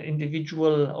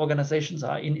individual organizations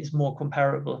are in is more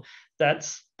comparable.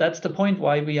 That's the point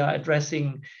why we are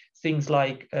addressing things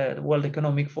like the World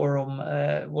Economic Forum,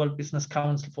 World Business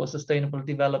Council for Sustainable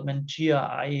Development,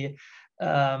 GRI,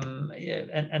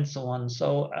 and so on.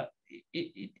 So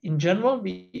in general,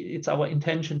 it's our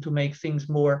intention to make things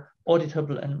more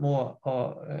auditable and more,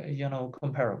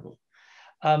 comparable.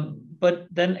 But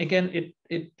then again,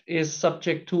 it is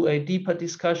subject to a deeper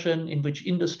discussion: in which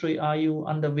industry are you,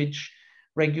 under which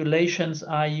regulations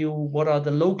are you, what are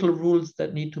the local rules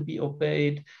that need to be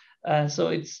obeyed. So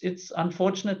it's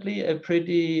unfortunately a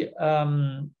pretty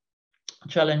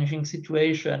challenging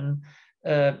situation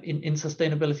in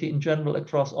sustainability in general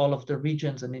across all of the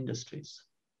regions and industries.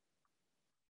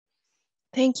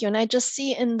 Thank you. And I just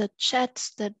see in the chat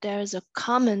that there's a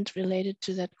comment related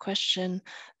to that question,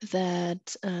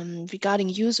 that regarding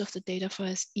use of the data for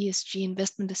ESG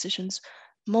investment decisions,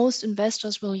 most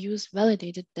investors will use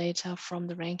validated data from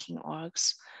the ranking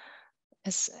orgs,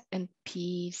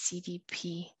 S&P,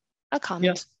 CDP. A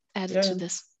comment added to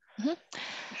this. Mm-hmm.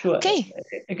 Sure. Okay.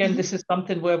 Again, this is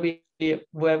something where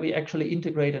we actually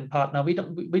integrate and partner. We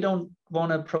don't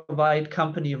want to provide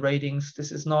company ratings.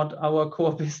 This is not our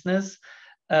core business.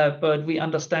 But we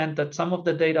understand that some of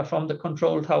the data from the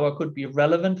control tower could be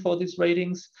relevant for these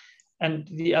ratings. And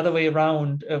the other way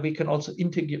around, we can also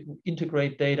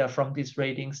integrate data from these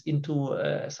ratings into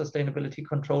a sustainability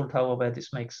control tower where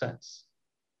this makes sense.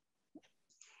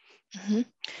 Mm-hmm.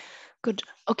 Good.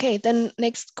 Okay, then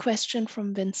next question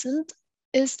from Vincent.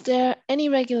 Is there any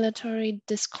regulatory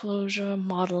disclosure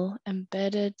model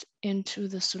embedded into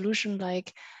the solution,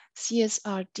 like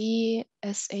CSRD,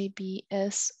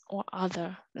 SABS, or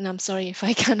other? And I'm sorry if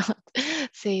I cannot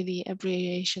say the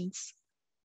abbreviations.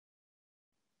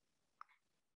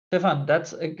 Stefan,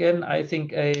 that's again, I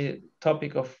think, a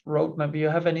topic of roadmap. Do you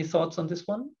have any thoughts on this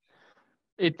one?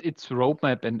 It's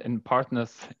roadmap and partner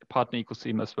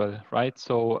ecosystem as well, right?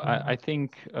 So I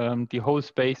think the whole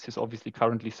space is obviously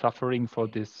currently suffering for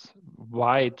this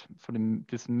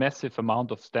this massive amount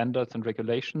of standards and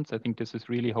regulations. I think this is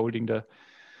really holding the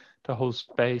whole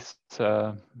space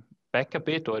back a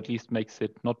bit, or at least makes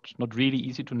it not really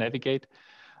easy to navigate.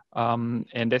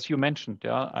 And as you mentioned,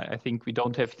 I think we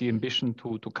don't have the ambition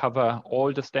to cover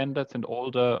all the standards and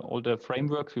all the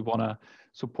frameworks. We want to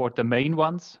support the main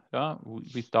ones.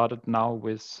 We started now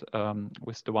with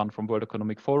the one from World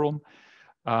Economic Forum,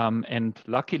 and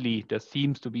luckily there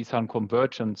seems to be some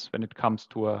convergence when it comes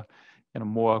to a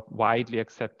more widely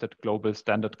accepted global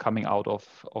standard coming out of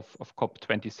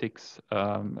COP26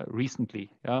 recently.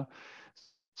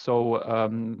 So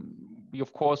we,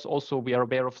 of course, we are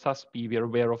aware of SASB, we are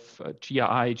aware of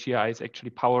GRI. GRI is actually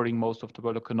powering most of the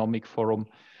World Economic Forum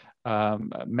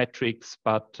metrics.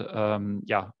 But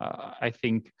I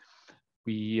think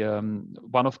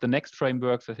one of the next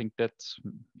frameworks, I think that's,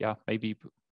 maybe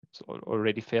it's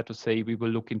already fair to say we will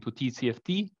look into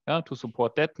TCFD to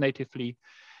support that natively.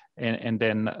 And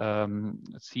then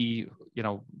see,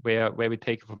 where we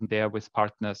take it from there with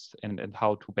partners and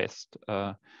how to best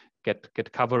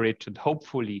get coverage, and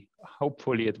hopefully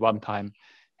at one time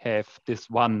have this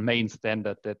one main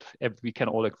standard that we can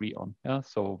all agree on.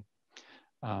 So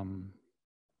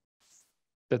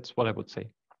that's what I would say.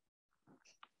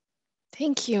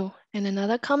 Thank you. And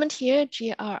another comment here,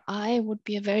 GRI would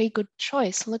be a very good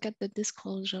choice. Look at the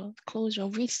disclosure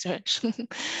research.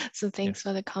 So thanks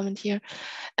for the comment here.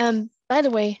 By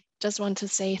the way, just want to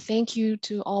say thank you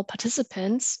to all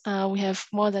participants. We have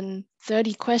more than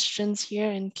 30 questions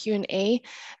here in Q&A.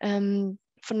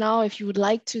 for now, if you would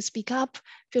like to speak up,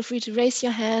 feel free to raise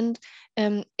your hand.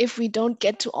 If we don't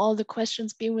get to all the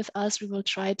questions being with us, we will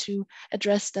try to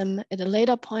address them at a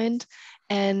later point.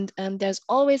 And there's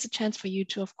always a chance for you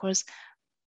to, of course,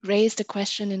 raise the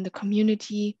question in the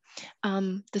community.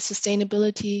 The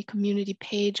sustainability community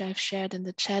page I've shared in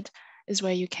the chat is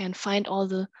where you can find all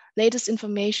the latest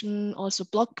information, also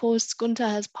blog posts. Gunther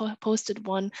has posted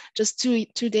one just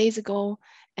two days ago,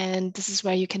 and this is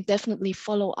where you can definitely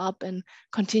follow up and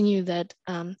continue that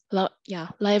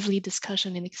lively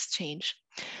discussion and exchange.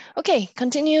 Okay,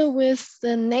 continue with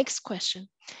the next question.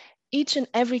 Each and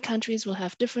every countries will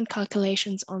have different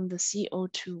calculations on the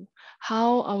CO2.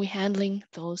 How are we handling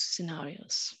those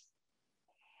scenarios?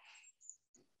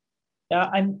 Yeah,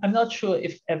 I'm not sure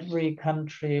if every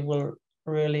country will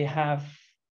really have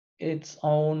its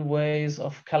own ways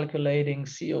of calculating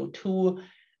CO2,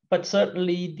 but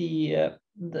certainly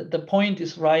the point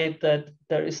is right that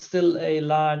there is still a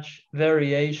large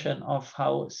variation of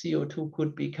how CO2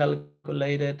 could be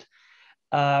calculated.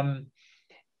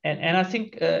 And I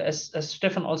think, as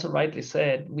Stefan also rightly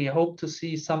said, we hope to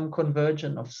see some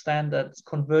convergence of standards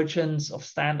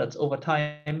over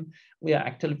time. We are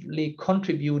actively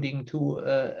contributing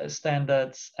to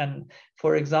standards. And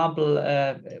for example,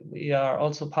 we are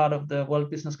also part of the World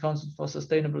Business Council for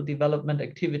Sustainable Development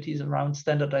activities around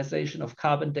standardization of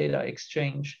carbon data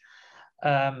exchange.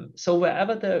 So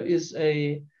wherever there is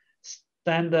a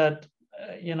standard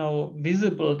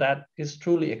visible that is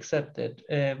truly accepted,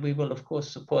 we will of course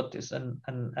support this and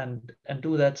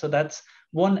do that. So that's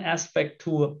one aspect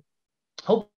to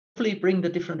hopefully bring the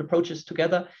different approaches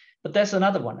together. But there's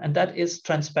another one, and that is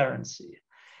transparency.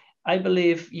 I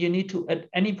believe you need to, at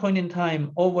any point in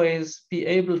time, always be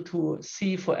able to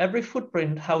see for every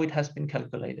footprint how it has been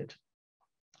calculated.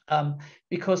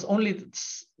 Because only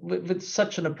with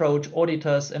such an approach,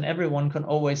 auditors and everyone can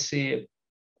always see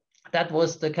that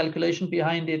was the calculation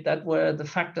behind it, that were the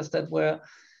factors that were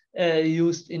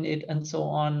used in it, and so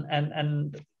on.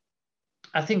 And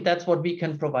I think that's what we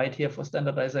can provide here for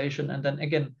standardization. And then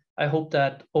again, I hope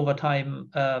that over time,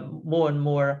 more and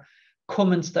more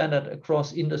common standard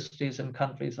across industries and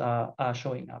countries are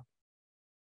showing up.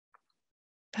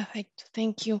 Perfect,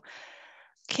 thank you.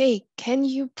 Okay, can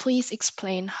you please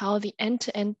explain how the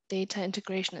end-to-end data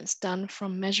integration is done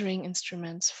from measuring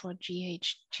instruments for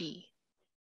GHG?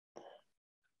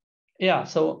 Yeah,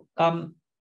 so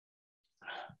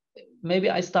maybe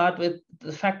I start with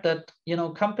the fact that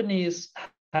companies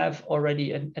have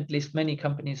already, and at least many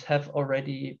companies have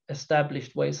already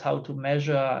established ways how to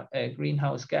measure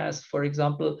greenhouse gas. For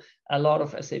example, a lot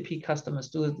of SAP customers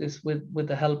do this with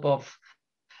the help of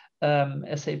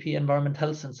SAP Environment,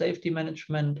 Health and Safety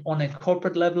Management. On a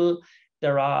corporate level,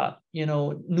 there are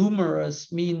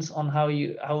numerous means on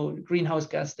how greenhouse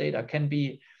gas data can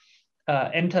be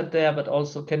entered there, but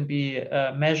also can be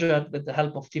measured with the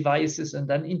help of devices and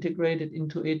then integrated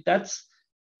into it. That's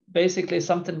basically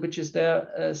something which is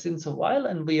there since a while,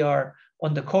 and we are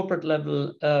on the corporate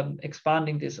level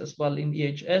expanding this as well in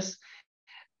EHS.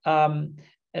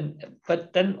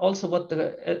 But then also what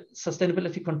the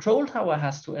Sustainability Control Tower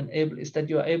has to enable is that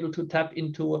you are able to tap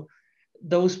into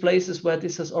those places where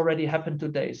this has already happened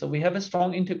today. So we have a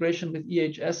strong integration with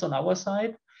EHS on our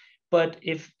side. But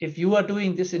if you are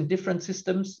doing this in different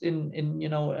systems in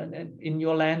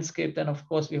your landscape, then of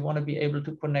course we want to be able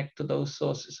to connect to those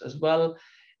sources as well.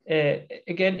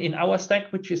 Again, in our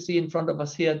stack, which you see in front of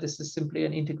us here, this is simply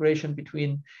an integration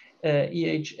between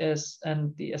EHS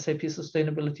and the SAP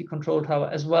Sustainability Control Tower,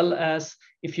 as well as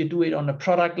if you do it on a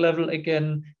product level,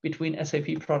 again, between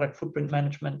SAP Product Footprint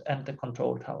Management and the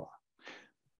Control Tower.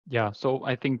 Yeah, so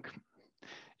I think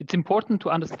it's important to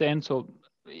understand, so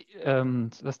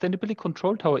Sustainability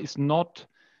Control Tower is not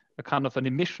a kind of an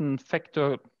emission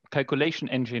factor calculation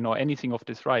engine or anything of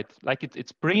this, right? Like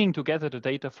it's bringing together the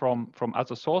data from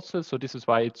other sources. So this is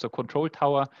why it's a control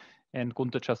tower. And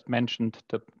Gunther just mentioned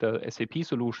the SAP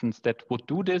solutions that would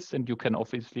do this, and you can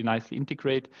obviously nicely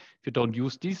integrate. If you don't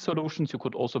use these solutions, you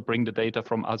could also bring the data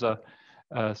from other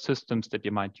systems that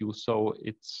you might use. So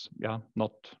it's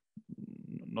not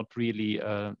really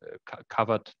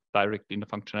covered directly in the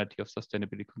functionality of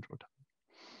Sustainability Control Tower.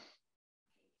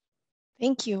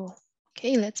 Thank you.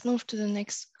 Okay, let's move to the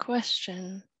next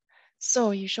question.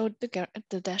 So you showed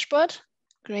the dashboard,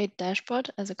 great dashboard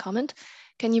as a comment.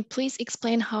 Can you please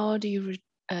explain how do you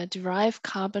derive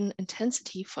carbon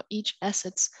intensity for each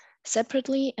assets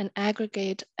separately and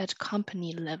aggregate at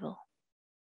company level?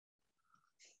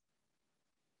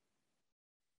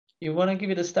 You want to give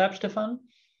it a stab, Stefan?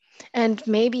 And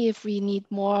maybe if we need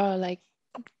more like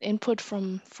input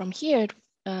from here,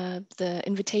 the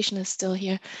invitation is still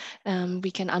here,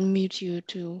 we can unmute you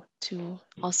to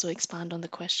also expand on the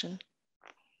question.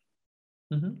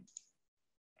 Mm-hmm.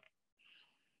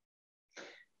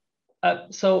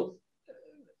 So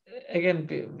again,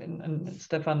 and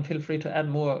Stefan, feel free to add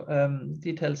more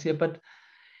details here, but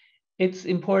it's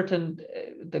important.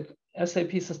 The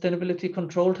SAP Sustainability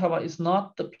Control Tower is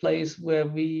not the place where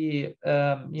we,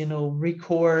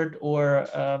 record or,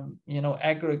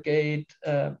 aggregate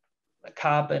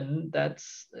carbon.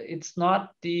 It's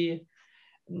not the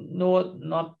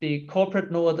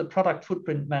corporate nor the product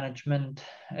footprint management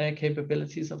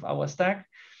capabilities of our stack.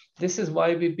 This is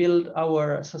why we build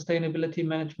our sustainability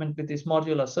management with these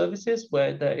modular services,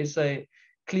 where there is a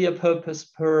clear purpose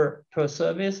per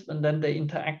service, and then they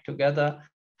interact together,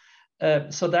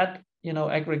 so that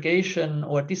aggregation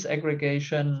or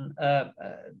disaggregation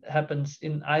happens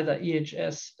in either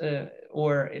EHS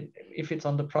or if it's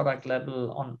on the product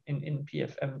level in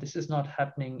PFM. This is not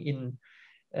happening in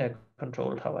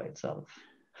Control Tower itself,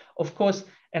 of course.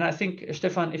 And I think,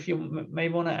 Stefan, if you may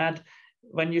want to add,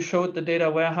 when you showed the data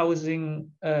warehousing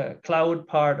cloud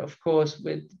part, of course,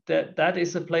 with that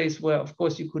is a place where, of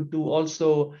course, you could do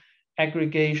also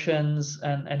aggregations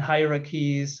and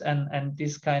hierarchies and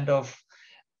this kind of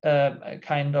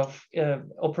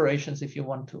operations if you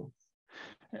want to.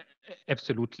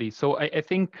 Absolutely. So I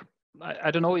think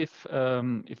I don't know if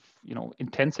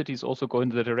intensity is also going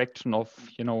in the direction of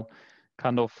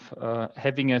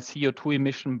having a CO2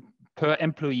 emission per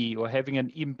employee or having an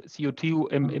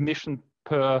CO2 emission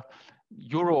per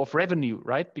euro of revenue,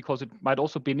 right? Because it might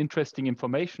also be an interesting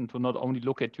information to not only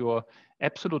look at your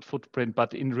absolute footprint,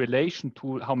 but in relation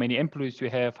to how many employees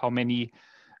you have, how many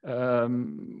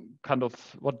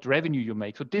what revenue you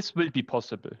make. So this will be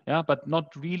possible, yeah, but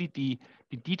not really the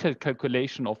detailed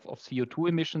calculation of CO2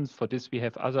 emissions. For this, we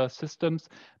have other systems,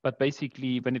 but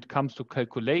basically when it comes to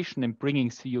calculation and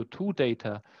bringing CO2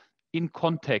 data in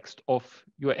context of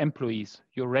your employees,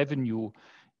 your revenue,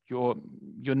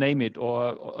 you name it,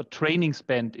 or training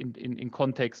spend in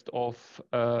context of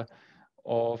number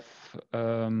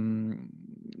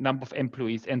of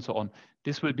employees and so on.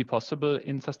 This will be possible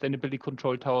in Sustainability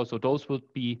Control Tower. So those would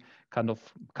be kind of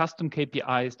custom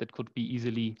KPIs that could be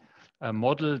easily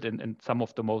modeled, and some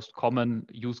of the most common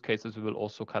use cases we will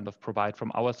also kind of provide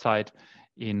from our side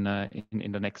in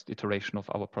the next iteration of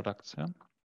our products. Yeah?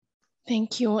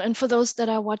 Thank you. And for those that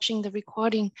are watching the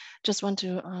recording, just want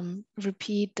to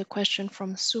repeat the question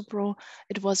from Subro.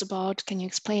 It was about, can you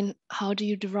explain how do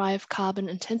you derive carbon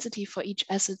intensity for each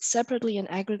asset separately and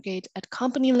aggregate at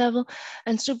company level?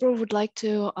 And Subro would like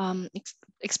to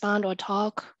expand or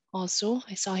talk also.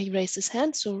 I saw he raised his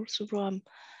hand. So Subro, I'm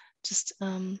just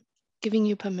giving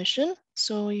you permission.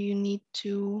 So you need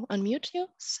to unmute you.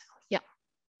 So, yeah,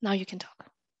 now you can talk.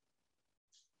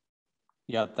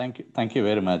 Yeah, thank you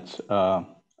very much.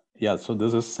 Yeah, so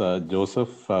this is Joseph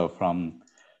from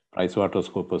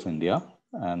PricewaterhouseCoopers India,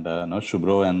 and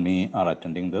Shubro and me are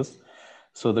attending this.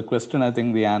 So the question, I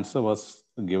think the answer was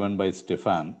given by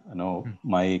Stefan.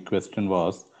 My question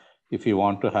was, if you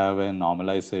want to have a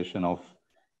normalization of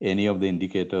any of the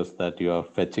indicators that you are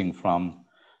fetching from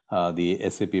the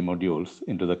SAP modules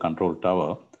into the control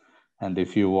tower, and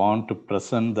if you want to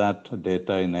present that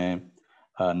data in a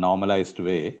normalized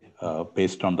way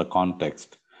based on the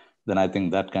context, then I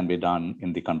think that can be done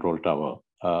in the control tower.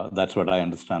 That's what I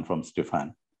understand from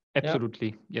Stefan.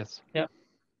 Absolutely, yeah. yes. Yeah.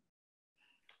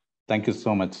 Thank you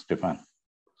so much, Stefan.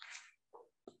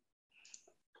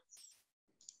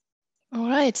 All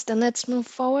right, then let's move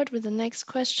forward with the next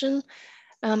question.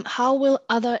 How will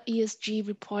other ESG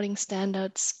reporting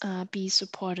standards be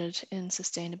supported in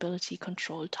Sustainability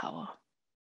Control Tower?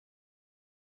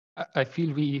 I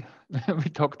feel we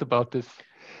talked about this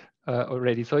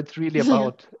already. So it's really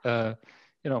about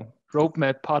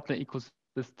roadmap, partner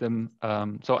ecosystem.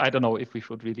 So I don't know if we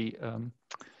should really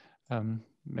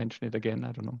mention it again.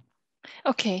 I don't know.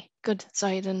 Okay, good.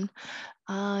 Sorry, then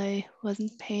I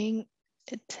wasn't paying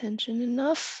attention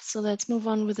enough. So let's move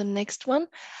on with the next one.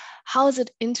 How is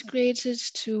it integrated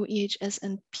to EHS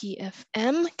and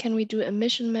PFM? Can we do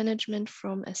emission management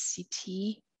from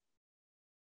SCT?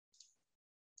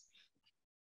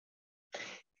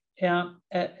 Yeah,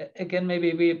 again,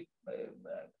 maybe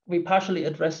we partially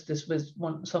addressed this with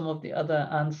some of the other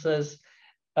answers.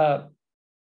 Again,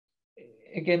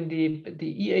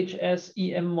 the EHS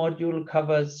EM module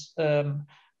covers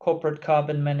corporate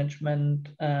carbon management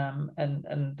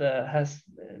and has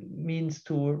means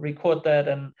to record that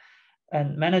and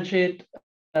manage it.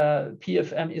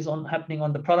 PFM is happening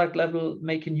on the product level,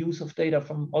 making use of data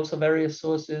from also various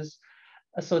sources.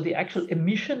 So the actual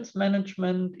emissions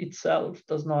management itself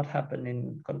does not happen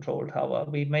in Control Tower.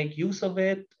 We make use of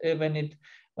it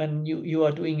when you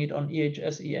are doing it on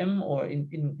EHS-EM or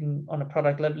on a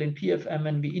product level in PFM,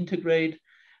 and we integrate.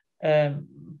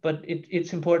 But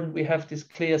it's important we have this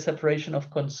clear separation of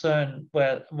concern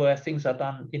where things are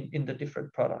done in the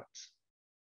different products.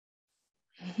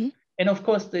 Mm-hmm. And of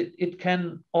course, it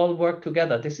can all work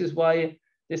together. This is why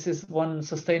this is one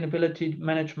sustainability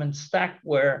management stack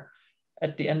where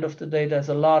at the end of the day, there's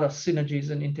a lot of synergies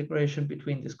and integration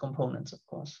between these components, of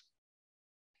course.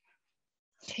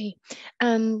 Okay,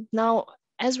 now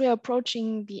as we are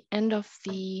approaching the end of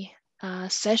the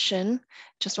session,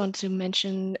 just want to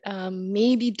mention,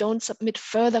 maybe don't submit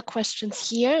further questions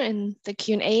here in the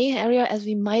Q&A area, as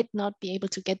we might not be able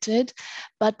to get to it,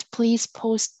 but please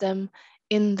post them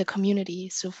in the community.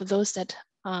 So for those that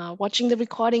are watching the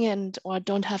recording or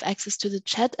don't have access to the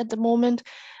chat at the moment,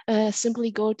 simply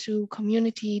go to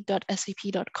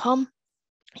community.sap.com.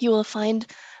 You will find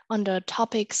under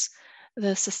topics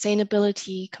the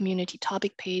sustainability community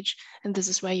topic page, and this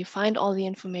is where you find all the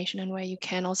information and where you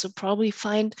can also probably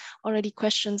find already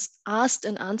questions asked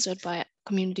and answered by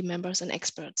community members and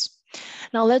experts.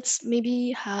 Now let's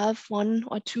maybe have one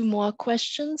or two more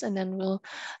questions, and then we'll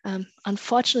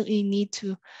unfortunately need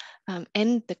to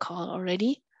end the call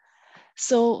already.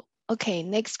 So, okay,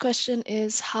 next question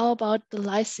is, how about the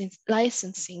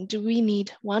licensing? Do we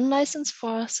need one license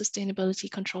for Sustainability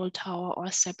Control Tower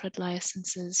or separate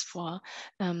licenses for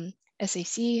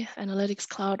SAC, Analytics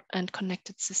Cloud, and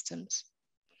connected systems?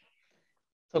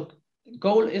 So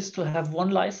goal is to have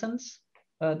one license.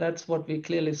 That's what we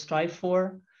clearly strive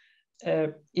for.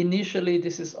 Initially,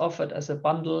 this is offered as a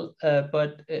bundle,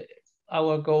 but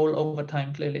our goal over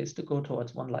time clearly is to go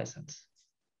towards one license.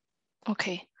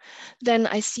 Okay, then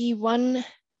I see one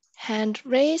hand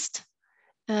raised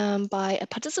by a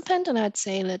participant, and I'd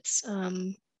say let's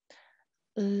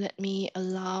let me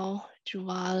allow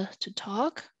Juval to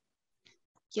talk.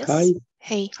 Yes. Hi.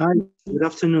 Hey. Hi. Good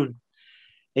afternoon.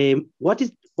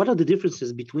 What are the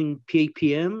differences between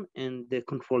PAPM and the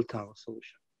Control Tower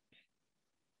solution?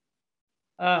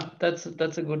 That's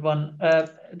a good one.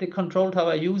 The Control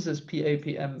Tower uses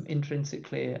PAPM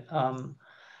intrinsically.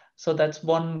 So that's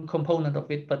one component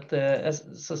of it, but the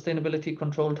Sustainability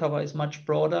Control Tower is much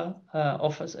broader,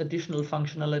 offers additional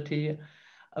functionality,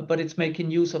 but it's making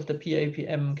use of the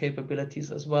PAPM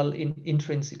capabilities as well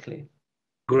intrinsically.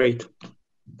 Great,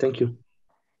 thank you.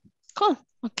 Cool,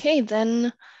 okay,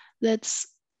 then let's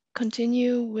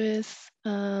continue with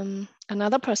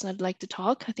another person I'd like to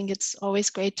talk. I think it's always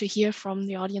great to hear from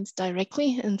the audience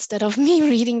directly instead of me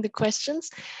reading the questions.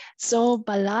 So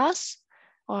Balas,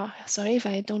 or sorry if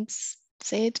I don't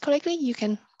say it correctly, you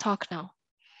can talk now.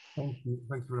 Thank you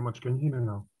very much. Can you hear me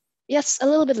now? Yes, a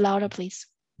little bit louder, please.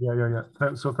 Yeah.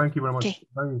 So thank you very much. Okay.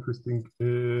 Very interesting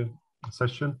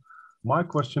session. My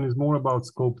question is more about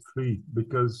scope 3,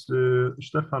 because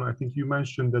Stefan, I think you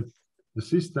mentioned that the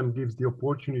system gives the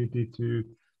opportunity to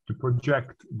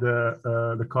project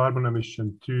the carbon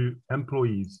emission to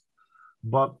employees.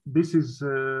 But this is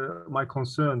my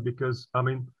concern, because I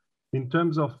mean, in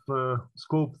terms of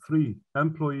scope 3,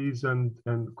 employees and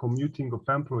commuting of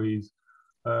employees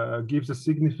gives a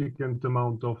significant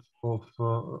amount of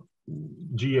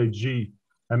GHG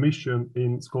emission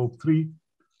in scope 3.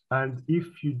 And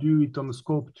if you do it on the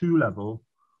scope 2 level,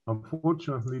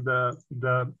 unfortunately,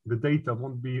 the data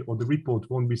won't be, or the report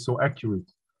won't be so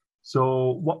accurate.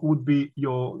 So what would be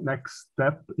your next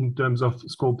step in terms of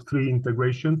scope 3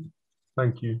 integration?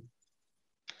 Thank you.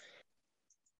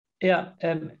 Yeah,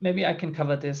 maybe I can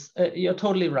cover this. You're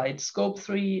totally right. Scope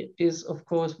 3 is, of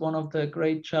course, one of the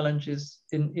great challenges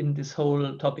in this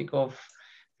whole topic of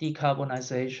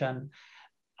decarbonization.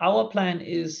 Our plan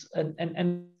is,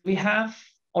 and we have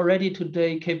already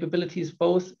today capabilities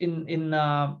both in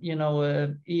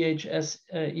EHS,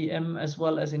 EM, as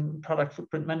well as in product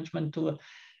footprint management to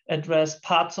address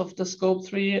parts of the scope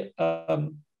 3.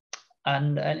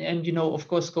 And you know, of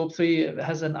course, scope 3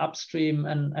 has an upstream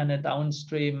and a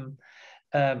downstream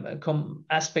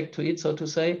aspect to it, so to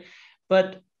say.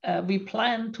 But we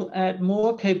plan to add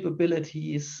more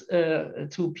capabilities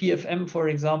to PFM, for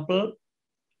example,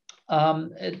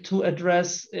 to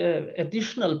address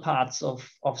additional parts of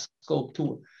scope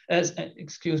 2,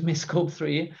 scope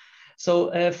 3.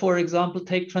 So, for example,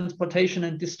 take transportation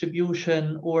and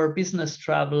distribution or business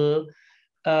travel,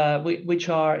 which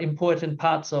are important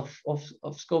parts of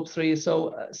scope 3.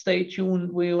 So stay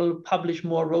tuned. We will publish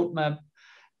more roadmap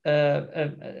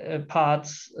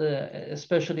parts,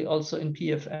 especially also in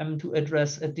PFM, to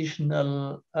address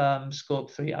additional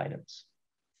scope 3 items.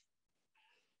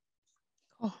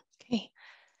 Oh, okay.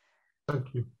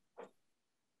 Thank you.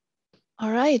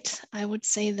 All right, I would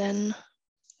say then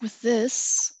with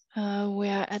this,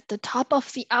 we're at the top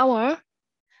of the hour.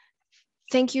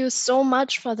 Thank you so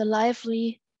much for the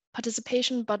lively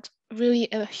participation, but really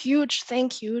a huge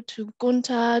thank you to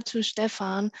Gunther, to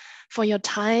Stefan for your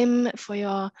time, for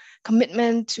your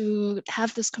commitment to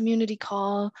have this community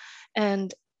call.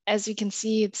 And as you can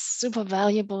see, it's super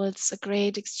valuable. It's a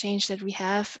great exchange that we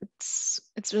have.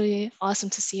 It's really awesome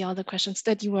to see all the questions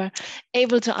that you were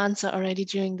able to answer already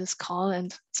during this call,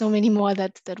 and so many more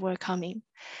that were coming.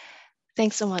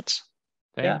 Thanks so much.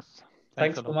 Thanks. Yeah.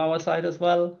 Thanks from our side as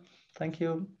well. Thank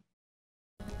you.